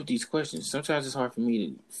did I do with these questions? Sometimes it's hard for me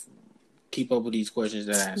to keep up with these questions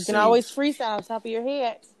that I You can always freestyle on top of your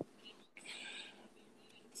head.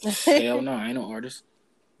 Hell no, I ain't no artist.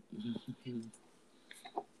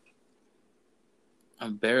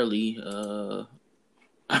 I'm barely, I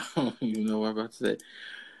don't even know what I'm about to say.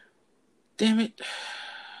 Damn it.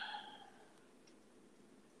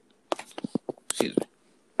 Excuse me.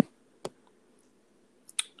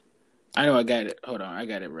 I know I got it. Hold on, I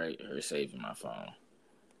got it right here saved in my phone.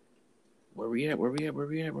 Where we at?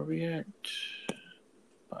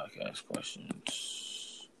 Podcast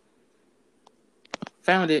questions.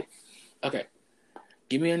 Found it. Okay.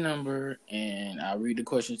 Give me a number and I'll read the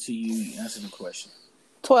question to you. You answer the question.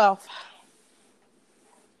 12.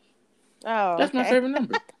 Oh, that's my favorite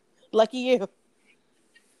number. Lucky you.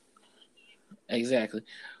 Exactly.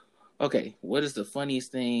 Okay. What is the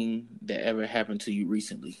funniest thing that ever happened to you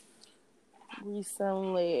recently?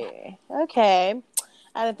 Okay.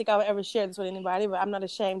 I didn't think I would ever share this with anybody, but I'm not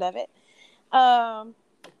ashamed of it. So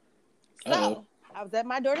I was at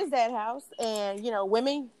my daughter's dad's house, and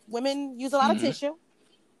women use a lot of tissue.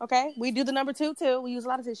 Okay, we do the number 2 too. We use a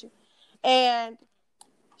lot of tissue, and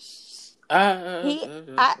I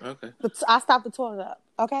stopped the toilet up.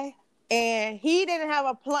 Okay, and he didn't have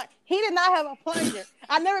a He did not have a plunger.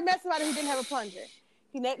 I never met somebody who didn't have a plunger.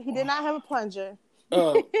 He did not have a plunger.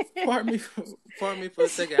 Pardon me for a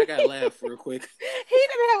second. I gotta laugh real quick. He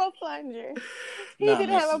didn't have a plunger. He didn't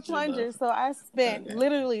have a plunger. So I spent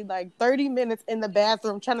literally like 30 minutes in the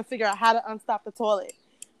bathroom trying to figure out how to unstop the toilet.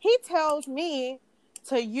 He tells me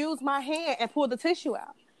to use my hand and pull the tissue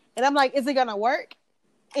out. And I'm like, is it gonna work?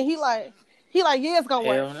 And he like, yeah, it's gonna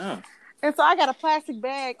work. Hell no. And so I got a plastic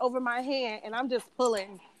bag over my hand and I'm just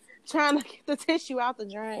pulling, trying to get the tissue out the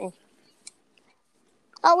drain.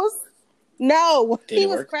 He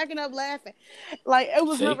was cracking up laughing. Like it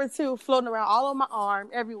was number 2 floating around all on my arm,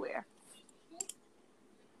 everywhere.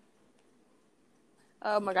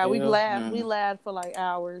 Oh my God, we laughed for like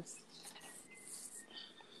hours.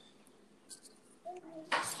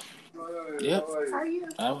 Yep.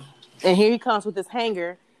 And here he comes with this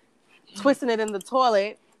hanger, twisting it in the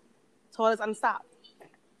toilet. Toilet's unstopped.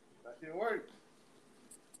 That didn't work.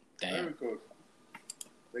 Damn. Very cool.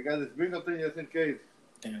 They got this big thing just in case.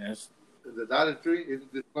 Damn, that's... The Dollar Tree is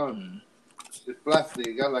this long. It's plastic.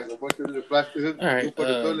 You got like a bunch of little plastic hooks. All right. You put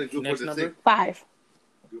the toilet, you put the sink. 5.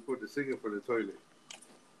 You put the sink for the toilet.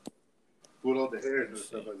 Pull all the hairs and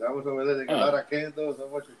stuff like that. I was over there. They got a lot of candles. So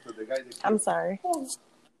much for the guy. I'm sorry. When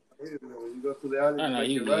you go to the alley, no,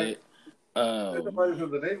 you good.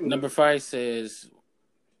 Number 5 says,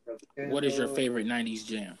 what is your favorite 90s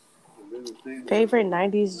jam? Favorite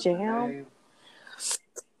 90s jam?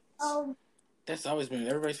 That's always been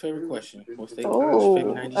everybody's favorite question. What's their favorite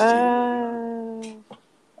 90s jam?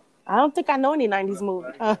 I don't think I know any 90s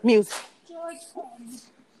music.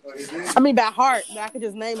 I mean, by heart, but I could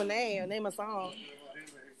just name a song.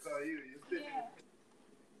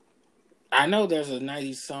 I know there's a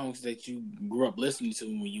 90s songs that you grew up listening to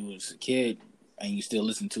when you was a kid, and you still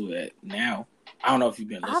listen to it now. I don't know if you've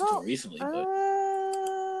been listening to it recently, but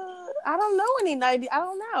I don't know any 90s. I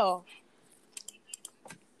don't know.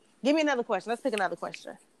 Give me another question. Let's pick another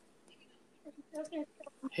question.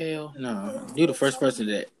 hell no. You're the first person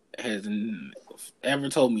that has ever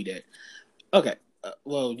told me that. Okay.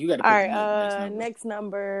 Well, you got to pick the next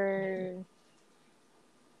number. Next number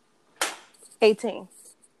 18.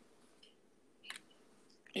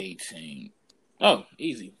 18. Oh,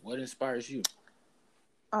 easy. What inspires you?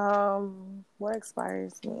 What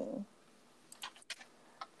inspires me?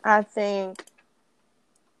 I think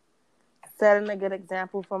setting a good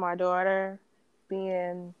example for my daughter,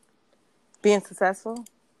 being successful.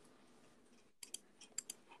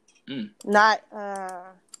 Not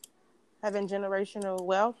having generational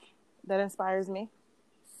wealth. That inspires me.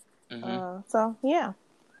 So yeah.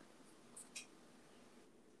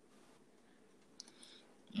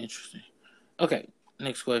 Interesting. Okay,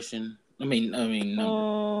 next question. I mean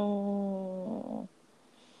number.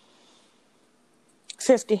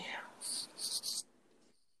 50.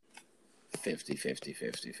 50.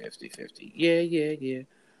 Yeah.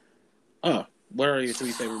 Oh, what are your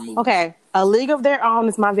 3 favorite movies? Okay, A League of Their Own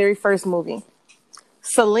is my very first movie.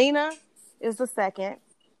 Selena is the second.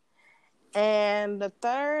 And the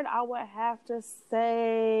third, I would have to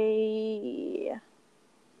say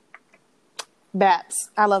Babs.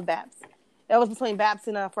 I love Babs. It was between Babs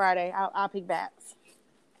and Friday. I'll pick Babs.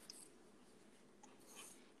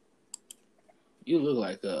 You look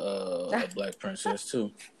like a black princess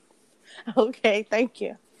too. Okay, thank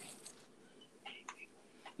you.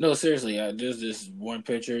 No, seriously, there's this one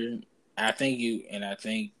picture. I think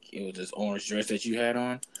it was this orange dress that you had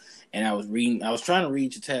on, and I was trying to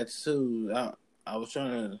read your tattoo. I was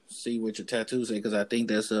trying to see what your tattoo say because I think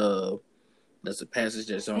that's a passage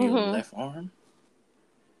that's on your left arm.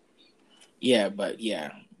 But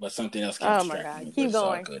something else keeps distracting me. Oh my God, keep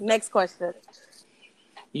going. Next question.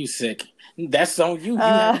 You sick? That's on you. You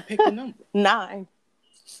have to pick a number. 9.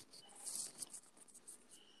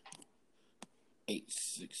 8,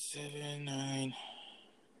 6, 7, 9.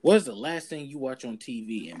 What's the last thing you watched on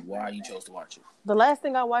TV and why you chose to watch it? The last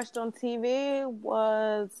thing I watched on TV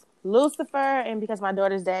was Lucifer, and because my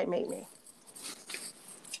daughter's dad made me.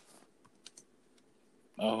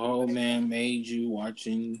 A whole man made you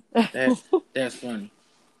watching that. That's funny.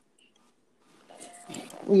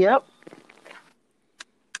 Yep.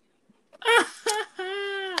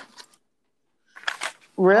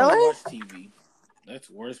 Really? I don't watch TV. That's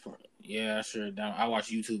the worst part. Yeah, I sure don't. I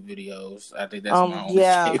watch YouTube videos. I think that's my only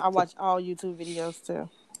Yeah, cable. I watch all YouTube videos too.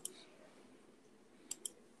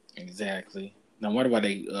 Exactly. Now, what about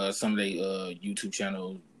some of the YouTube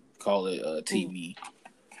channel call it TV?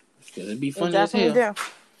 Because it'd be funny as hell. Do.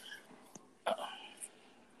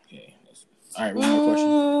 Okay. All right, one more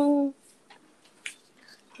question.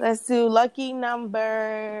 Let's do lucky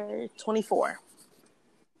number 24.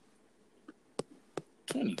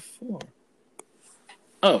 24.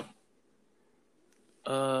 Oh.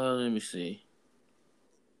 Let me see.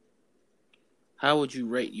 How would you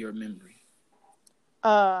rate your memory?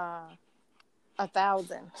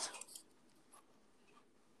 1,000.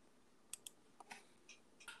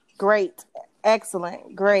 Great.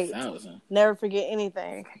 Excellent. Great. 1,000. Never forget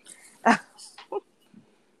anything.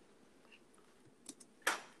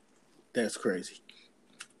 That's crazy.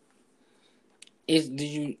 Is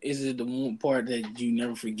it the one part that you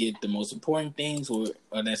never forget the most important things, or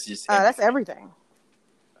that's just everything? That's everything.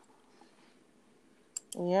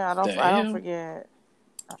 Yeah, I don't forget.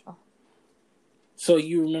 So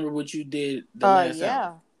you remember what you did the last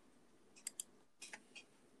hour?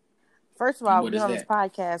 First of all, we've been on this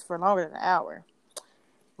podcast for longer than an hour.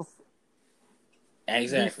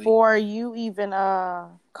 Exactly. Before you even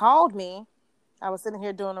called me, I was sitting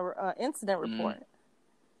here doing an incident report.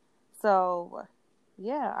 So,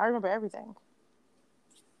 yeah, I remember everything.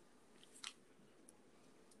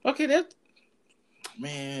 Okay,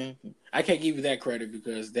 man, I can't give you that credit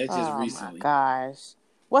because that's just recently. Oh my gosh,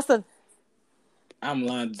 what's the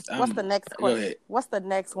next question? Go ahead. What's the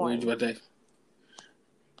next one? What did you about that?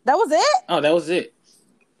 That was it? Oh, that was it.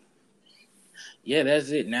 Yeah, that's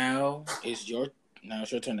it. Now it's your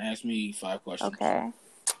turn to ask me 5 questions. Okay.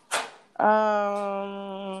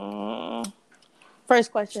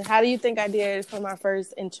 First question: how do you think I did for my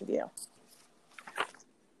first interview?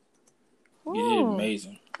 You did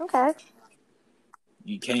amazing. Okay.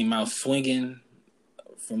 You came out swinging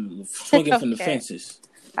from the fences.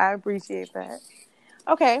 I appreciate that.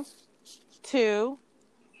 Okay. 2.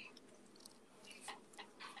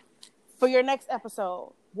 For your next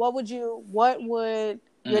episode, what would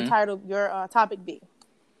Your Mhm. title, your topic be.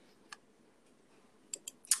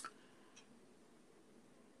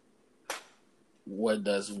 What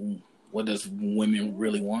does women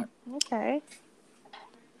really want? Okay.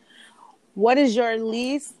 What is your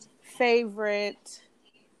least favorite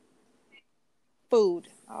food?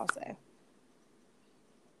 I'll say.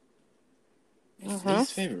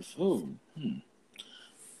 Least favorite food.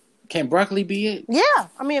 Can broccoli be it? Yeah,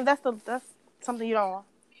 I mean, if that's something you don't want.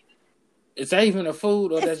 Is that even a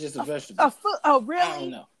food or It's that's just a vegetable? a food. Oh, I don't really?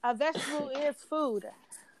 know. A vegetable is food.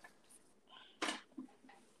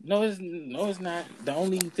 No, it's not. The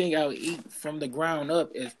only thing I'll eat from the ground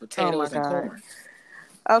up is Oh my potatoes and god. corn.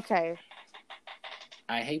 Okay.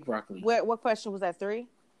 I hate broccoli. What question was that? 3?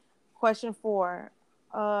 Question 4.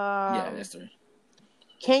 Yeah, that's 3.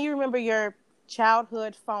 Can you remember your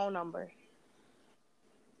childhood phone number?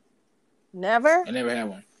 Never? I never had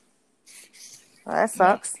one. Oh, that No.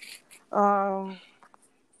 sucks.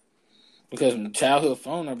 Because my childhood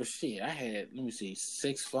phone number, shit, I had,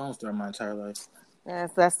 6 phones throughout my entire life.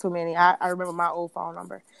 Yes, that's too many. I remember my old phone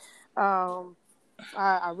number.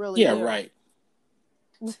 I really Yeah, do. right.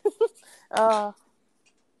 Uh,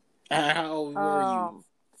 How old were you?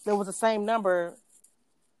 There was the same number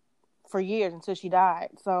for years until she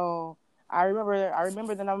died. So I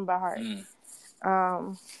remember the number by heart.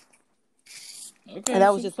 Okay, And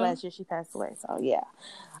that was just last year she passed away. So yeah.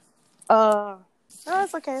 No,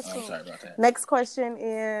 it's okay. It's cool. Sorry about that. Next question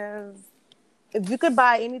is, if you could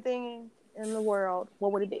buy anything in the world,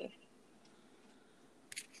 what would it be?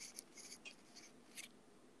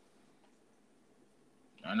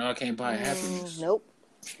 I know I can't buy happiness. Nope.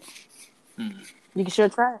 You can sure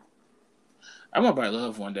try. I'm gonna buy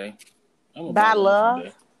love one day. I'm gonna Buy buy love? one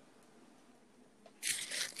day.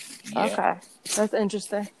 Yeah. Okay. That's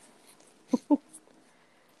interesting.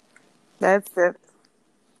 That's it.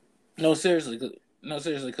 No, seriously,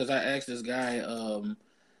 because I asked this guy,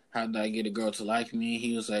 how did I get a girl to like me?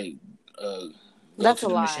 He was like, go That's to a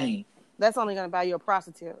the lie. machine. That's only gonna buy you a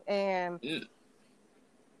prostitute. And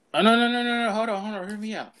Oh no! Hold on, hear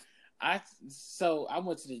me out. I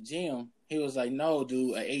went to the gym. He was like, no,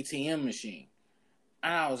 dude, an ATM machine.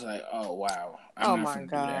 And I was like, oh wow, I'm not gonna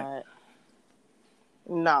do that.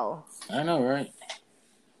 No. I know, right?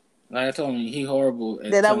 Like I told him, he horrible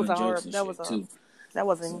at that telling was a jokes horrible. and shit too. That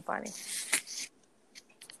wasn't even funny.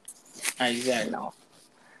 Exactly. No.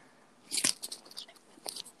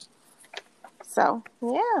 So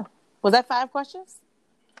yeah, was that 5 questions?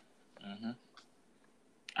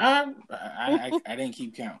 I didn't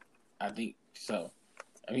keep count. I think so.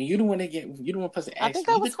 I mean, you don't want to supposed to ask me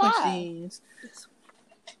the questions.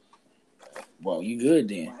 Well, you good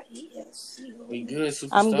then? Yes, We good, superstar.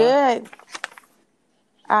 I'm good.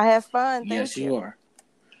 I have fun. Yes, Thank you. you are.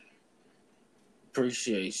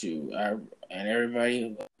 Appreciate you. And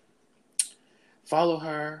everybody, follow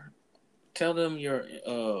her. Tell them your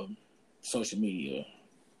social media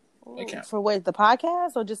account. For what, the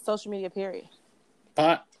podcast or just social media period?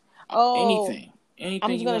 Anything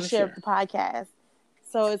I'm just going to share the podcast.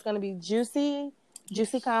 So it's going to be Juicy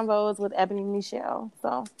Convos with Ebony and Michelle.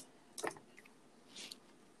 So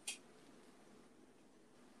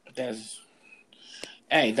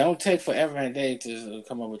hey, don't take forever and a day to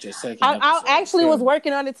come up with your second I episode. actually was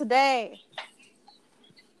working on it today.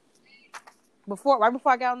 Right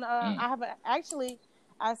before I got on the,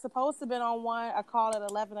 I was supposed to have been on a call at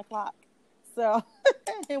 11 o'clock. So,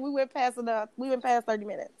 and we went past 30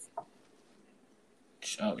 minutes.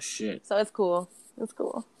 Oh, shit. So it's cool. It's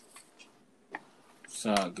cool. It's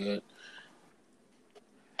all good.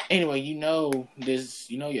 Anyway, your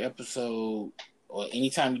episode, or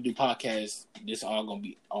anytime you do podcasts, this all going to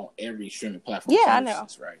be on every streaming platform. Yeah, I know.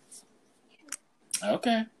 Right.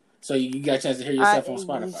 Okay. So you got a chance to hear yourself on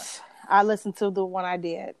Spotify. I listened to the one I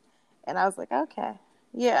did, and I was like, okay.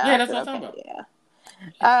 Yeah. Yeah, that's what I'm talking about. Yeah.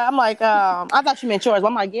 I'm like, I thought you meant yours.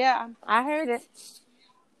 I'm like, yeah, I heard it.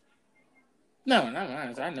 No,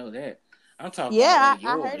 I know that. I'm talking about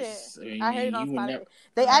yours. I heard it. I heard it on Spotify.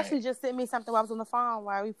 They actually just sent me something while I was on the phone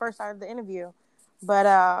while we first started the interview. But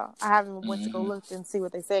I haven't went to go look and see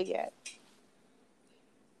what they said yet.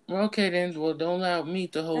 Okay, then. Well, don't allow me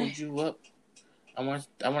to hold you up. I want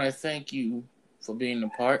to thank you for being a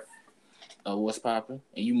part of What's Poppin'.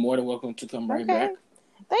 And you're more than welcome to come right back.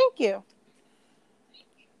 Thank you.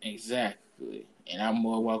 Exactly. And I'm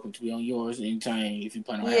more welcome to be on yours anytime if you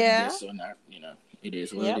plan on having this or not. It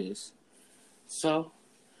is what it is. So,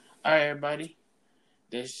 all right, everybody.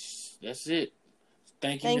 That's it.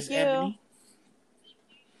 Thank you, Miss Ebony.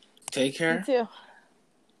 Take care. You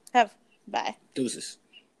too. Bye. Deuces.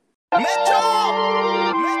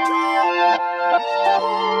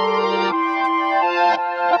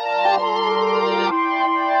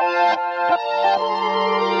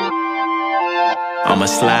 I'ma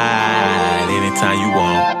slide anytime you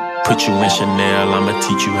want. Put you in Chanel, I'ma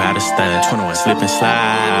teach you how to stand. 21. Slip and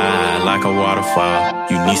slide like a waterfall.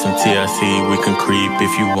 You need some TLC, we can creep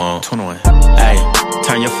if you want. 21. Hey,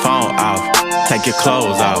 turn your phone off, take your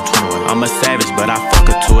clothes off. 21. I'm a savage, but I fuck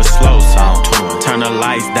her to a slow song. 21. Turn the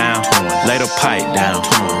lights down, 21. Lay the pipe down.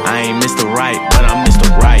 21. I ain't Mr. Right, but I'm Mr.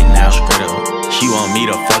 Right now. Straight up. She want me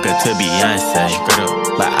to fuck her to Beyonce. Straight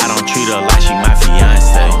up. But I don't treat her like she my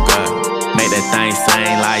fiance. Oh God. Make that thing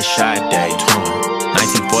sing like Sade.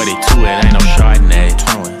 1942, it ain't no Chardonnay.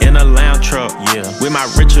 21. In a lounge truck, yeah, with my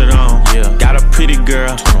Richard on. Yeah, got a pretty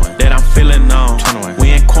girl 21. That I'm feeling on. 21.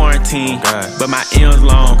 We in quarantine, but my M's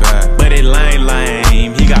long. But it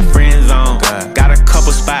lame, he got friends on. Got a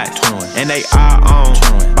couple spots, 21. And they all on.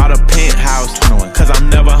 21. Bought a penthouse, 21. Cause I'm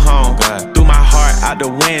never home. Threw my heart out the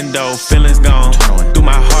window, feelings gone. 21. Threw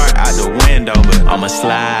my heart out the window, but I'ma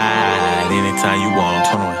slide anytime you want.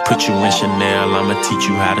 21. Put you in Chanel, I'ma teach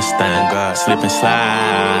you how to stand. Slip and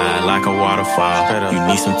slide like a waterfall. You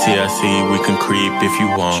need some TLC, we can creep if you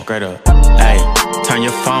want. Straight up. Hey, turn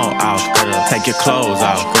your phone off, take your clothes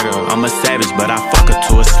off. I'm a savage, but I fuck her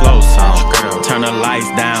to a slow song. Turn the lights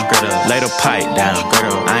down, lay the pipe down.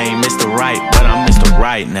 I ain't Mr. Right, but I'm Mr.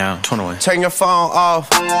 Right now. 21. Turn your phone off,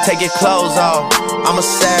 take your clothes off. I'm a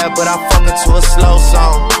sad, but I fuck her to a slow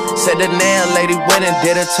song. Said the nail lady went and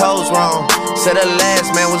did her toes wrong. Said the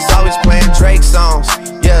last man was always playing Drake songs.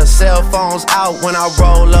 Yeah, cell phones out when I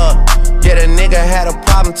roll up. Yeah, the nigga had a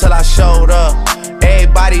problem till I showed up.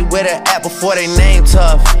 Everybody with an app before they name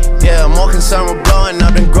tough. Yeah, more concerned with blowing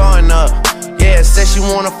up than growing up. Yeah, said she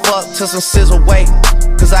wanna fuck till some scissor wait.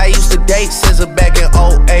 Cause I used to date scissor back in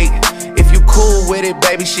 08. If you cool with it,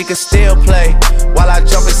 baby, she can still play. While I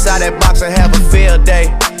jump inside that box and have a field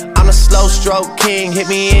day. I'm the slow stroke king, hit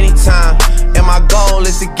me anytime. And my goal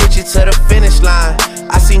is to get you to the finish line.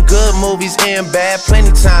 I seen good movies and bad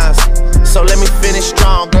plenty times. So let me finish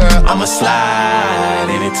strong, girl. I'ma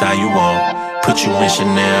slide anytime you want. Put you in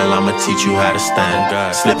Chanel, I'ma teach you how to stand.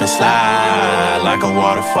 Slip and slide like a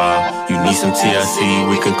waterfall. You need some TLC,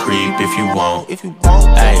 we can creep if you want.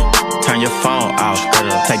 Hey, turn your phone off,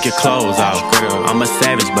 take your clothes off. I'm a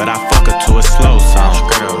savage, but I fuck her to a slow song.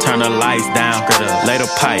 Turn the lights down, lay the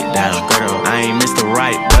pipe down. I ain't Mr.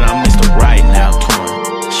 Right, but I'm Mr. Right now.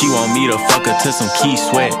 She want me to fuck her to some Key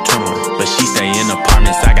Sweat, but she stay in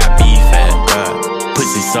apartments, I got beef at.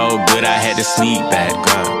 Pussy so good, I had to sneak back.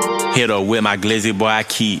 Hit her with my glizzy, boy, I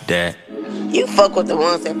keep that. You fuck with the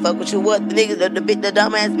ones that fuck with you. What the niggas, the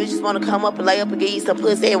dumbass bitches wanna come up and lay up and give you some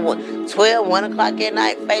pussy at 12, 1 o'clock at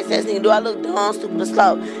night. Face ass nigga, do I look dumb, stupid, or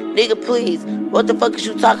slow? Nigga, please, what the fuck is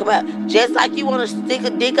you talking about? Just like you wanna stick a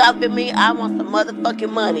dick off at me, I want some motherfucking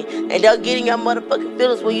money. And don't get in your motherfucking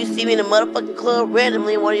feelings when you see me in the motherfucking club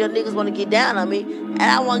randomly and one of your niggas wanna get down on me. And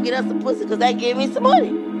I wanna get us some pussy because they give me some money.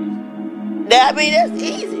 I mean, that's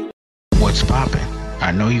easy. What's poppin'?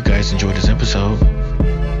 I know you guys enjoyed this episode.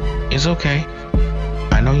 It's okay.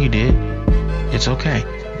 I know you did. It's okay.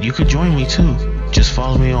 You could join me too. Just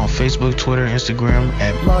follow me on Facebook, Twitter, Instagram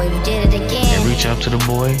at Boy, you did it again. and reach out to the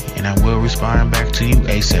boy and I will respond back to you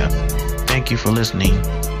ASAP. Thank you for listening.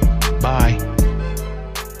 Bye.